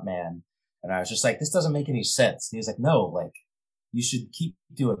telenovela stuntman. And I was just like, this doesn't make any sense. And he was like, no, like, you should keep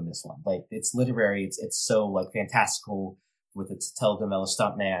doing this one. Like, it's literary. It's so like fantastical with its telenovela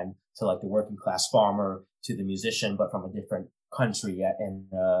stuntman to like the working class farmer to the musician, but from a different country in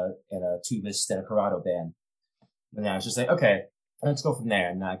a tubist and a corrado band. And I was just like, okay, let's go from there.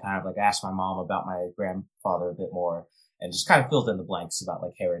 And I kind of like asked my mom about my grandfather a bit more and just kind of filled in the blanks about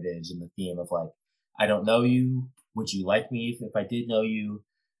like heritage and the theme of like, I don't know you. Would you like me if I did know you?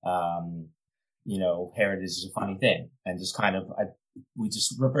 You know, heritage is a funny thing, and just kind of, we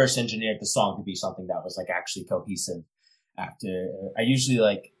just reverse engineered the song to be something that was like actually cohesive. After I usually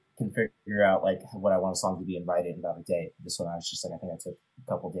like can figure out like what I want a song to be and write it in about a day. This one I was just like, I think I took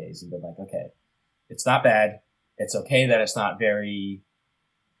a couple days and been like, okay, it's not bad. It's okay that it's not very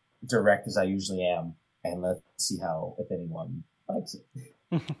direct as I usually am. And let's see if anyone likes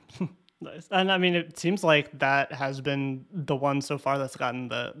it. Nice. And I mean, it seems like that has been the one so far that's gotten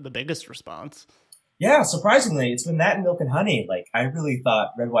the biggest response. Yeah, surprisingly, it's been that and Milk and Honey. Like, I really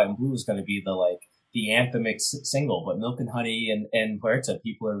thought Red, White, and Blue was going to be the anthemic single, but Milk and Honey and Puerta,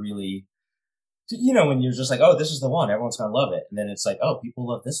 people are really, when you're just like, oh, this is the one, everyone's going to love it. And then it's like, oh, people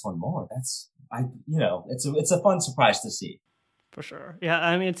love this one more. It's a fun surprise to see. For sure. Yeah.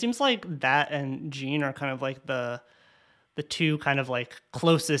 I mean, it seems like that and Gene are kind of like the two kind of like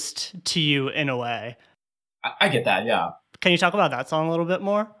closest to you in a way. I get that. Yeah. Can you talk about that song a little bit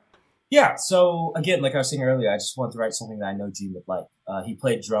more? Yeah. So again, like I was saying earlier, I just wanted to write something that I know Gene would like. He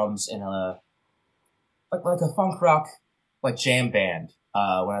played drums in a funk rock like jam band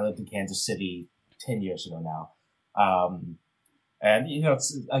when I lived in Kansas City 10 years ago now. And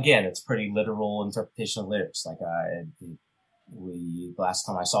it's pretty literal interpretation of lyrics. Like last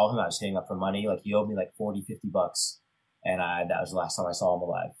time I saw him, I was hitting up for money. Like he owed me like $40-$50, and that was the last time I saw him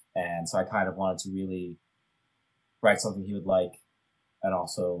alive. And so I kind of wanted to really write something he would like, and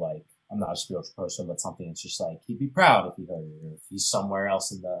also like, I'm not a spiritual person, but something that's just like, he'd be proud if he heard it, or if he's somewhere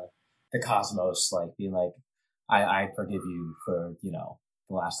else in the cosmos, like being like, I forgive you for, the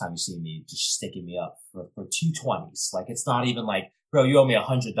last time you see me, just sticking me up for $220s. Like, it's not even like, bro, you owe me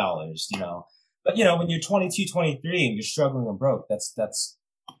 $100, But, when you're 22, 23 and you're struggling and broke, that's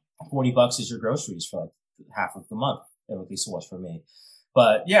 $40 is your groceries for like half of the month. At least it was for me.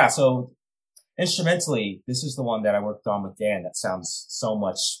 But yeah, so instrumentally, this is the one that I worked on with Dan that sounds so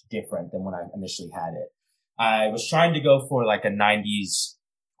much different than when I initially had it. I was trying to go for like a 90s,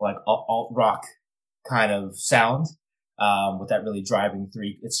 like alt rock kind of sound, with that really driving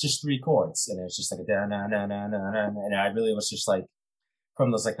it's just three chords, and it's just like a da na na na na na, and I really was just like, from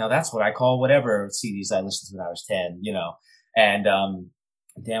those, like, now that's what I call whatever CDs I listened to when I was 10, and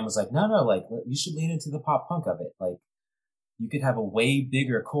Dan was like, no, like, you should lean into the pop punk of it. Like, you could have a way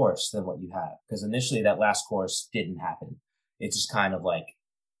bigger chorus than what you have. Because initially that last chorus didn't happen. It just kind of like,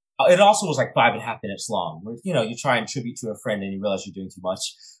 it also was like 5.5 minutes long. Where, you try and tribute to a friend and you realize you're doing too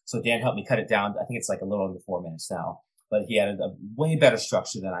much. So Dan helped me cut it down. I think it's like a little under 4 minutes now. But he had a way better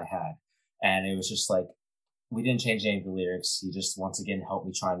structure than I had. And it was just like, we didn't change any of the lyrics. He just, once again, helped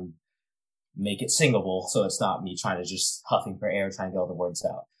me try and make it singable. So it's not me trying to just huffing for air, trying to get all the words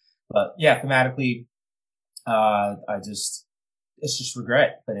out. But yeah, thematically, it's just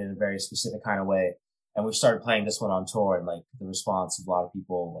regret, but in a very specific kind of way. And we started playing this one on tour, and like the response of a lot of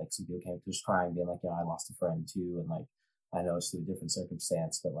people, like some people came up to us crying, being like, I lost a friend too. And like, I know it's through a different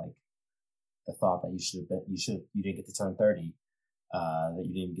circumstance, but like the thought that you didn't get to turn 30, that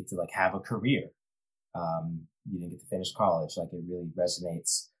you didn't get to like have a career. You didn't get to finish college. Like, it really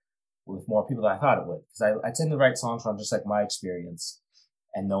resonates with more people than I thought it would. Cause I tend to write songs from just like my experience,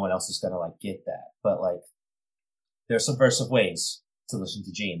 and no one else is going to like get that. But like, there's subversive ways to listen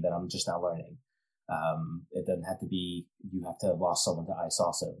to Gene that I'm just now learning. It doesn't have to be, you have to have lost someone to ice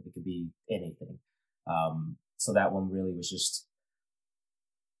also. It could be anything. So that one really was just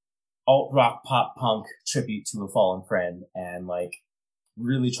alt rock, pop punk tribute to a fallen friend, and like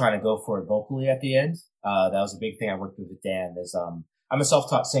really trying to go for it vocally at the end. That was a big thing I worked with Dan is, I'm a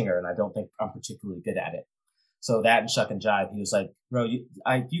self-taught singer, and I don't think I'm particularly good at it. So that and Shuck and Jive, he was like, bro,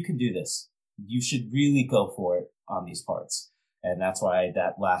 you can do this. You should really go for it on these parts. And that's why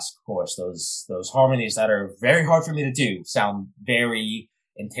that last chorus, those harmonies that are very hard for me to do, sound very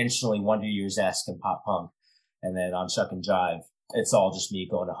intentionally Wonder Years-esque and pop punk. And then on Shuck and Jive, it's all just me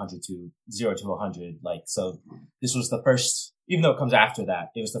going 0 to 100. Like, so this was the first, even though it comes after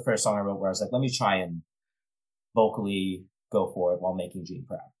that, it was the first song I wrote where I was like, let me try and vocally go for it while making Gene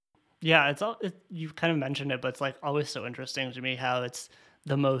proud. Yeah, you kind of mentioned it, but it's like always so interesting to me how it's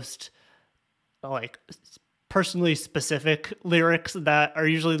the most like personally specific lyrics that are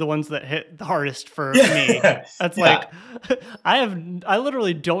usually the ones that hit the hardest for me. That's like, I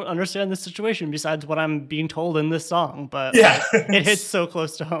literally don't understand this situation besides what I'm being told in this song, but it hits so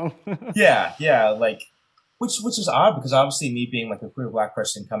close to home. Like, which is odd, because obviously me being like a queer Black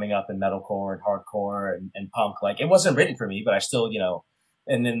person coming up in metalcore and hardcore and punk, like, it wasn't written for me, but I still,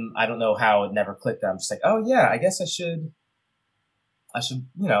 and then I don't know how it never clicked. I'm just like, oh yeah, I guess I should have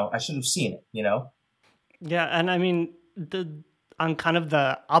seen it, Yeah, and I mean, on kind of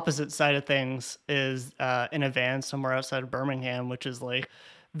the opposite side of things is in a van somewhere outside of Birmingham, which is like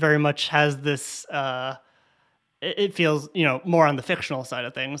very much has this. It feels more on the fictional side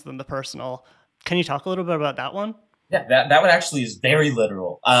of things than the personal. Can you talk a little bit about that one? Yeah, that one actually is very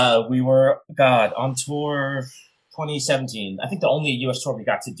literal. We were on tour 2017. I think the only U.S. tour we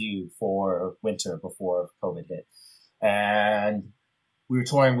got to do for winter before COVID hit, and we were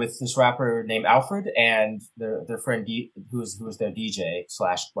touring with this rapper named Alfred and their friend who was their DJ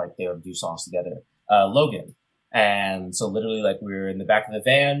slash like they would do songs together, Logan. And so literally like we were in the back of the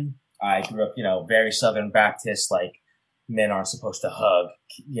van. I grew up, very Southern Baptist, like men aren't supposed to hug,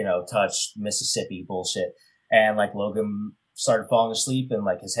 touch Mississippi bullshit. And like Logan started falling asleep and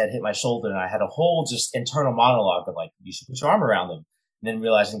like his head hit my shoulder and I had a whole just internal monologue of like, you should put your arm around him. And then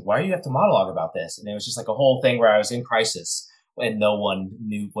realizing, why do you have to monologue about this? And it was just like a whole thing where I was in crisis and no one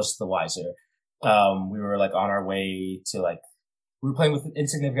knew what's the wiser. We were like on our way to like, we were playing with an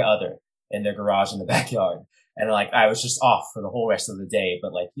insignificant other in their garage in the backyard. And like, I was just off for the whole rest of the day,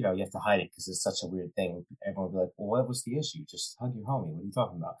 but like, you have to hide it because it's such a weird thing. Everyone would be like, well, what was the issue? Just hug your homie. What are you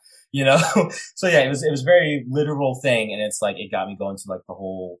talking about? So yeah, it was very literal thing. And it's like, it got me going to like the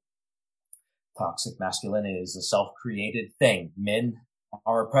whole toxic masculinity is a self-created thing. Men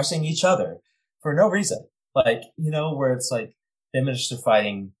are oppressing each other for no reason. Like, where it's like feminists are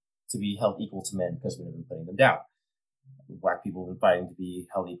fighting to be held equal to men because we've been putting them down. Black people have been fighting to be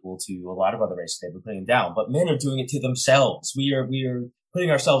held equal to a lot of other races. They've been putting them down, but men are doing it to themselves. We are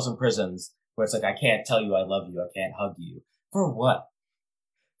putting ourselves in prisons where it's like, I can't tell you I love you. I can't hug you. For what?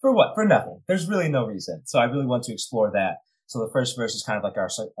 For what? For nothing. There's really no reason. So I really want to explore that. So the first verse is kind of like our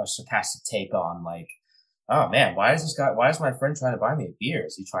sarcastic take on like, oh man, why is my friend trying to buy me a beer?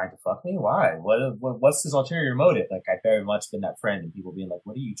 Is he trying to fuck me? Why? What's his ulterior motive? Like I've very much been that friend and people being like,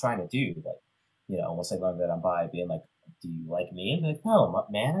 what are you trying to do? Like, once I learned that I'm bi, being like, do you like me? And like, no,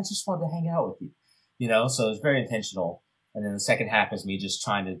 man, I just wanted to hang out with you. So it's very intentional. And then the second half is me just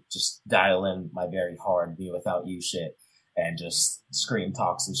trying to just dial in my very hard me without you shit and just scream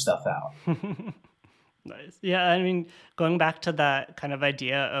talk some stuff out. Nice. Yeah. I mean, going back to that kind of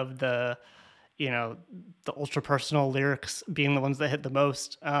idea of the ultra personal lyrics being the ones that hit the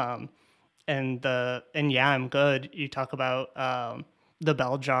most. And Yeah, I'm Good. You talk about, the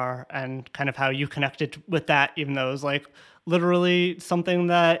bell jar and kind of how you connected with that, even though it was like literally something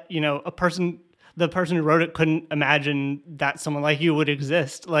that, the person who wrote it couldn't imagine that someone like you would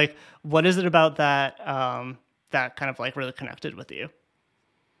exist. Like, what is it about that, that kind of like really connected with you?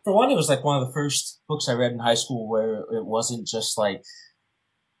 For one, it was like one of the first books I read in high school where it wasn't just like,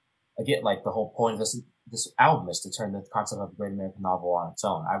 again, like the whole point of this album is to turn the concept of a great American novel on its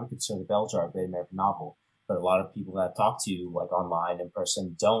own. I would consider The Bell Jar a great American novel. But a lot of people that I've talked to, like online, in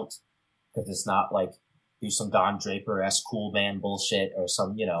person, don't, because it's not like do some Don Draper-esque cool man bullshit or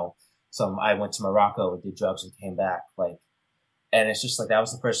some I went to Morocco and did drugs and came back. Like, and it's just like, that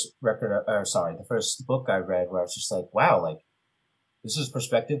was the first the first book I read where I was just like, wow, like this is a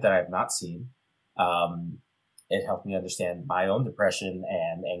perspective that I've not seen. It helped me understand my own depression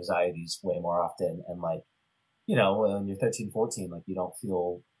and anxieties way more often. And like, when you're 13, 14, like you don't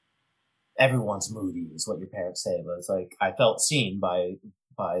feel everyone's moody is what your parents say, but it's like I felt seen by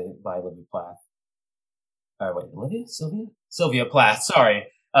Olivia Plath. Sylvia Plath. Sorry,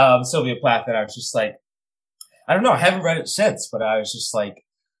 Sylvia Plath. And I was just like, I don't know. I haven't read it since, but I was just like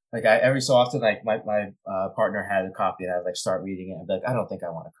every so often, like my partner had a copy, and I would like start reading it. And I'd be like, I don't think I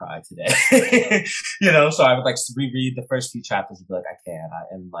want to cry today, So I would like reread the first few chapters and be like, I can,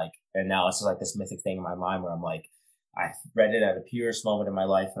 and now it's just like this mythic thing in my mind where I'm like, I read it at a purest moment in my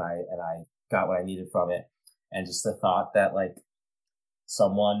life and I got what I needed from it. And just the thought that like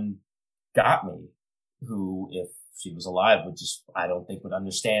someone got me who, if she was alive, I don't think would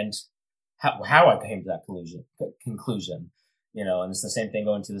understand how I came to that conclusion, and it's the same thing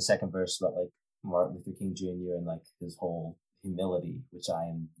going to the second verse about like Martin Luther King Jr. and like his whole humility, which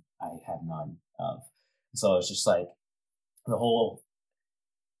I have none of. So it's just like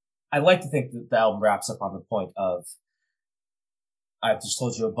I like to think that the album wraps up on the point of, I've just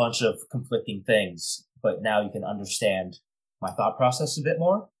told you a bunch of conflicting things, but now you can understand my thought process a bit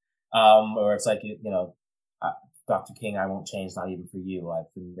more. Or it's like, Dr. King, I won't change, not even for you.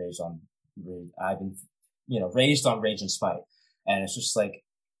 I've been raised on rage and spite. And it's just like,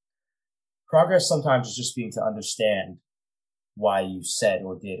 progress sometimes is just being to understand why you said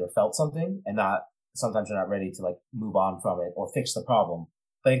or did or felt something, and sometimes you're not ready to like move on from it or fix the problem.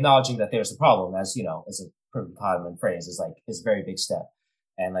 But acknowledging that there's a problem, as a pretty common phrase, is a very big step.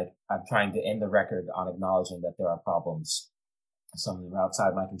 And like, I'm trying to end the record on acknowledging that there are problems. Some of them are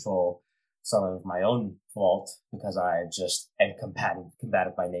outside my control, some of them my own fault because I just am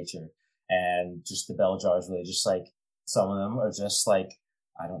combative by nature. And just the bell jar is really just like, some of them are just like,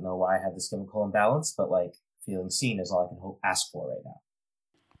 I don't know why I have this chemical imbalance, but like feeling seen is all I can ask for right now.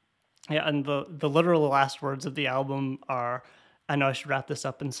 Yeah. And the literal last words of the album are, I know I should wrap this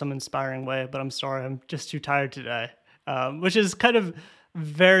up in some inspiring way, but I'm sorry, I'm just too tired today. Which is kind of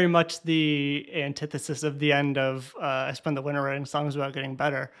very much the antithesis of the end of I Spend the Winter Writing Songs About Getting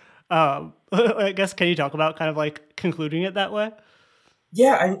Better. I guess, can you talk about kind of like concluding it that way?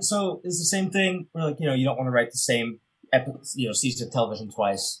 Yeah, so it's the same thing where, like, you don't want to write the same season of television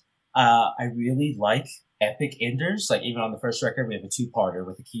twice. I really like epic enders. Like, even on the first record, we have a two-parter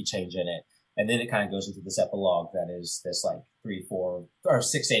with a key change in it. And then it kind of goes into this epilogue that is this like 3, 4, or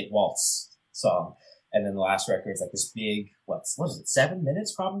 6, 8 waltz song. And then the last record is like this big, what is it, 7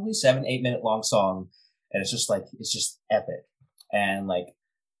 minutes probably? 7, 8 minute long song. And it's just epic. And like,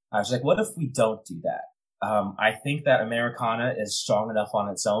 I was like, what if we don't do that? I think that Americana is strong enough on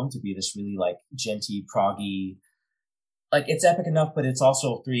its own to be this really like djenty, proggy, like it's epic enough, but it's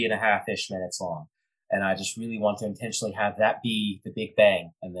also 3.5-ish minutes long. And I just really want to intentionally have that be the big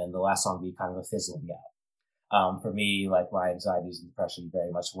bang, and then the last song be kind of a fizzling out. For me, like my anxieties and depression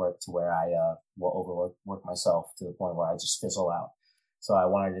very much work to where I will overwork myself to the point where I just fizzle out. So I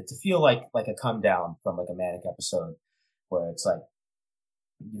wanted it to feel like a come down from like a manic episode, where it's like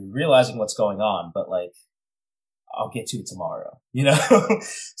you're realizing what's going on, but like I'll get to it tomorrow,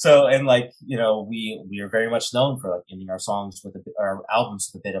 So, and like, we are very much known for like ending our songs with our albums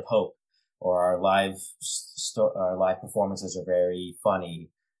with a bit of hope, or our live performances are very funny,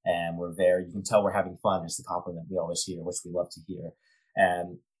 and you can tell we're having fun is the compliment we always hear, which we love to hear.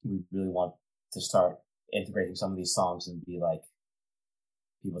 And we really want to start integrating some of these songs and be like,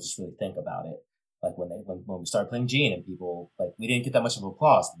 people just really think about it. Like when we started playing Gene, and people, like, we didn't get that much of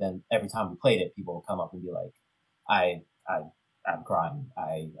applause, but then every time we played it, people would come up and be like, I'm crying.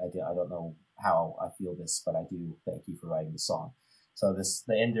 I don't know how I feel this, but I do thank you for writing the song. So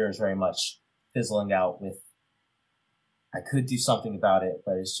the ender is very much fizzling out with, I could do something about it,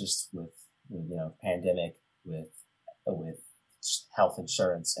 but it's just with pandemic, with health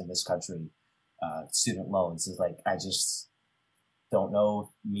insurance in this country, student loans, is like, I just don't know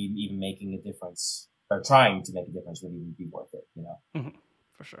if me even making a difference or trying to make a difference would even be worth it, Mm-hmm.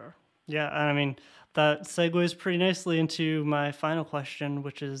 For sure. Yeah, I mean, that segues pretty nicely into my final question,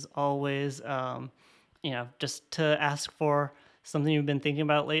 which is always, just to ask for something you've been thinking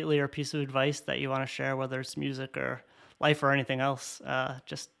about lately, or a piece of advice that you want to share, whether it's music or life or anything else.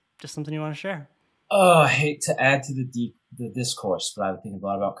 Just something you want to share. Oh, I hate to add to the discourse, but I've been thinking a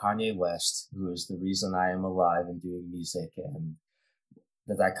lot about Kanye West, who is the reason I am alive and doing music, and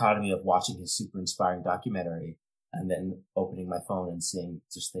the dichotomy of watching his super inspiring documentary and then opening my phone and seeing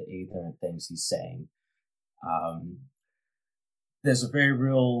just the ignorant things he's saying. There's a very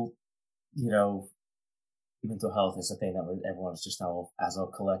real, mental health is a thing that everyone is just now as a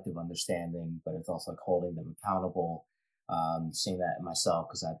collective understanding, but it's also like holding them accountable. Seeing that in myself,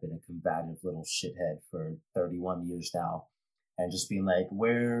 because I've been a combative little shithead for 31 years now, and just being like,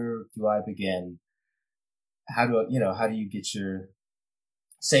 where do I begin? How do you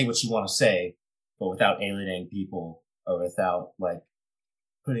say what you want to say, but without alienating people, or without like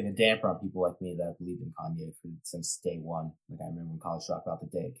putting a damper on people like me that have believed in Kanye since day one. Like, I remember when College Dropout, the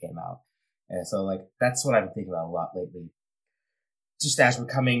day it came out. And so like, that's what I've been thinking about a lot lately. Just as we're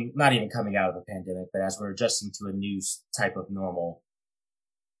not even coming out of the pandemic, but as we're adjusting to a new type of normal,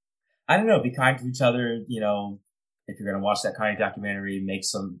 I don't know, be kind to each other. If you're going to watch that kind of documentary,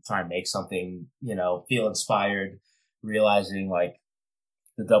 try and make something, feel inspired, realizing like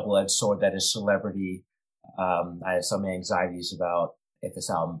the double-edged sword that is celebrity. I have some anxieties about if this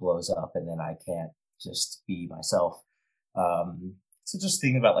album blows up and then I can't just be myself. So just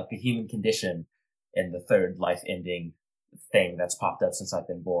thinking about like the human condition and the third life ending thing that's popped up since I've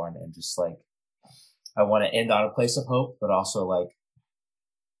been born, and just like, I want to end on a place of hope, but also like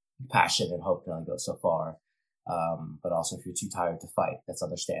passion and hope can only go so far. But also, if you're too tired to fight, that's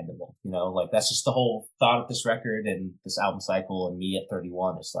understandable. Like, that's just the whole thought of this record and this album cycle, and me at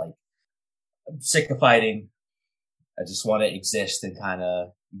 31. It's like, I'm sick of fighting. I just want to exist and kind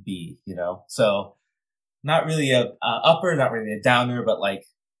of be, so not really a upper, not really a downer, but like,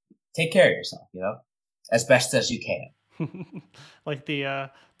 take care of yourself, as best as you can. Like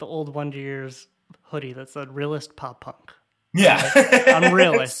the old Wonder Years hoodie that said "Realist Pop Punk." Yeah. I'm a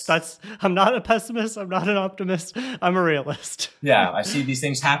realist. I'm not a pessimist. I'm not an optimist. I'm a realist. Yeah. I see these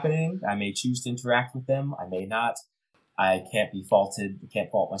things happening. I may choose to interact with them. I may not. I can't be faulted. I can't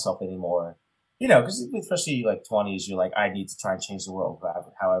fault myself anymore. Because especially like 20s, you're like, I need to try and change the world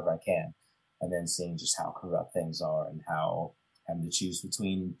however I can. And then seeing just how corrupt things are, and how having to choose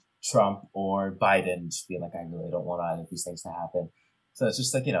between Trump or Biden, just being like, I really don't want either of these things to happen. So it's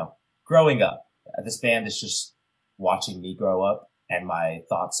just like, growing up. This band is just watching me grow up and my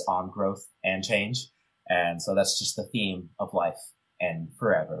thoughts on growth and change. And so that's just the theme of life and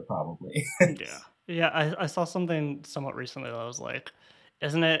forever, probably. Yeah. I saw something somewhat recently that was like,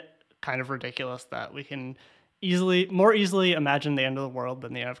 isn't it kind of ridiculous that we can more easily imagine the end of the world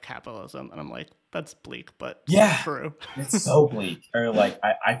than the end of capitalism? And I'm like, that's bleak, but yeah, true. It's so bleak. Or like,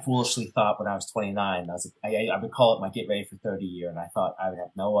 I foolishly thought when I was 29, I was like, I would call it my get ready for 30 year, and I thought I would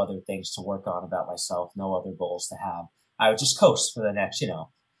have no other things to work on about myself, no other goals to have. I would just coast for the next,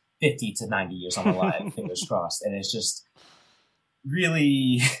 50 to 90 years on my life, fingers crossed. And it's just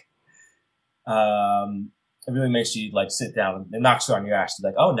really, it really makes you like sit down and knocks you on your ass to be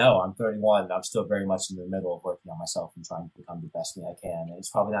like, oh no, I'm 31 and I'm still very much in the middle of working on myself and trying to become the best me I can. And it's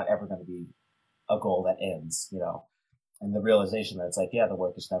probably not ever going to be a goal that ends, and the realization that it's like, yeah, the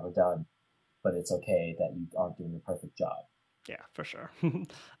work is never done, but it's okay that you aren't doing a perfect job. Yeah, for sure.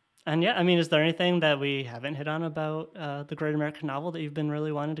 And yeah, I mean, is there anything that we haven't hit on about the Great American Novel that you've been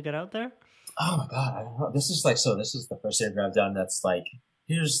really wanting to get out there? Oh my God, I don't know. This is the first interview I've done that's like,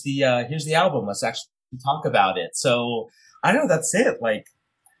 here's the album. Let's actually talk about it. So I know that's it. Like,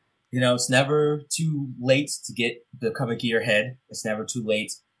 it's never too late to become a gearhead. It's never too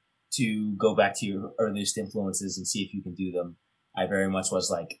late to go back to your earliest influences and see if you can do them. I very much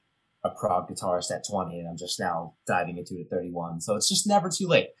was like a prog guitarist at 20, and I'm just now diving into it at 31. So it's just never too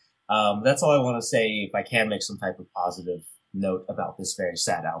late. That's all I want to say. If I can make some type of positive note about this very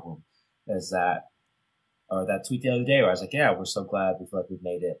sad album, is that tweet the other day where I was like, yeah, we're so glad we feel like we've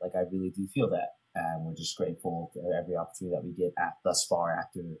made it. Like, I really do feel that. And we're just grateful for every opportunity that we get thus far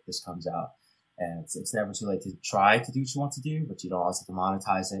after this comes out. And it's never too late to try to do what you want to do, but you don't always have to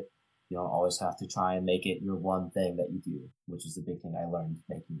monetize it. You don't always have to try and make it your one thing that you do, which is the big thing I learned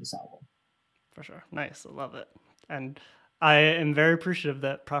making this album. For sure. Nice. I love it. And I am very appreciative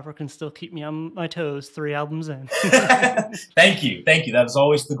that Proper can still keep me on my toes 3 albums in. Thank you. That is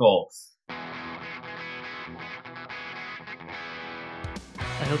always the goal.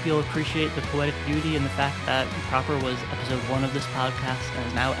 I hope you'll appreciate the poetic beauty and the fact that Proper was episode 1 of this podcast and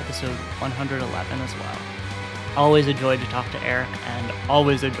is now episode 111 as well. Always a joy to talk to Eric, and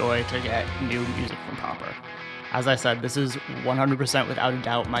always a joy to get new music from Proper. As I said, this is 100% without a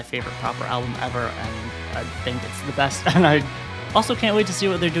doubt my favorite Proper album ever, and I think it's the best, and I also can't wait to see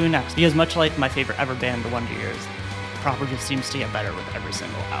what they're doing next, because much like my favorite ever band, The Wonder Years, Proper just seems to get better with every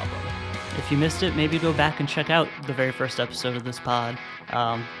single album. If you missed it, maybe go back and check out the very first episode of this pod.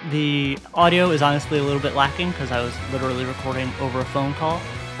 The audio is honestly a little bit lacking, because I was literally recording over a phone call,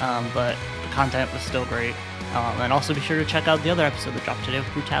 but the content was still great. And also be sure to check out the other episode that dropped today with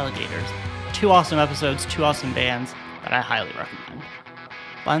Brutalligators. 2 awesome episodes, 2 awesome bands that I highly recommend.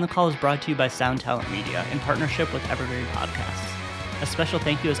 Behind the Call is brought to you by Sound Talent Media in partnership with Evergreen Podcasts. A special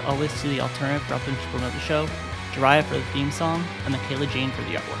thank you as always to The Alternative for helping to promote the show, Jiraiya for the theme song, and Michaela Jane for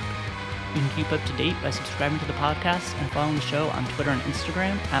the artwork. You can keep up to date by subscribing to the podcast and following the show on Twitter and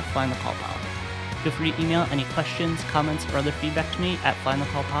Instagram at FlyingTheCallPod. Feel free to email any questions, comments, or other feedback to me at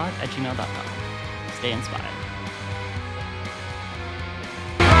flyingthecallpod@gmail.com. Stay inspired.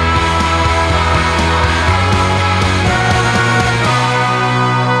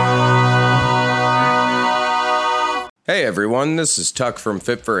 Hey everyone, this is Tuck from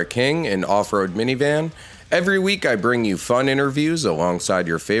Fit for a King, an off-road minivan. Every week I bring you fun interviews alongside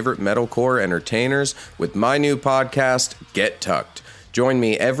your favorite metalcore entertainers with my new podcast, Get Tucked. Join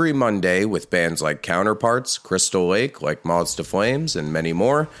me every Monday with bands like Counterparts, Crystal Lake, like Moths to Flames, and many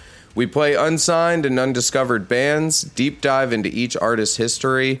more. We play unsigned and undiscovered bands, deep dive into each artist's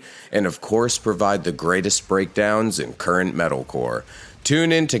history, and of course provide the greatest breakdowns in current metalcore.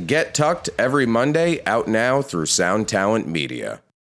 Tune in to Get Tucked every Monday, out now through Sound Talent Media.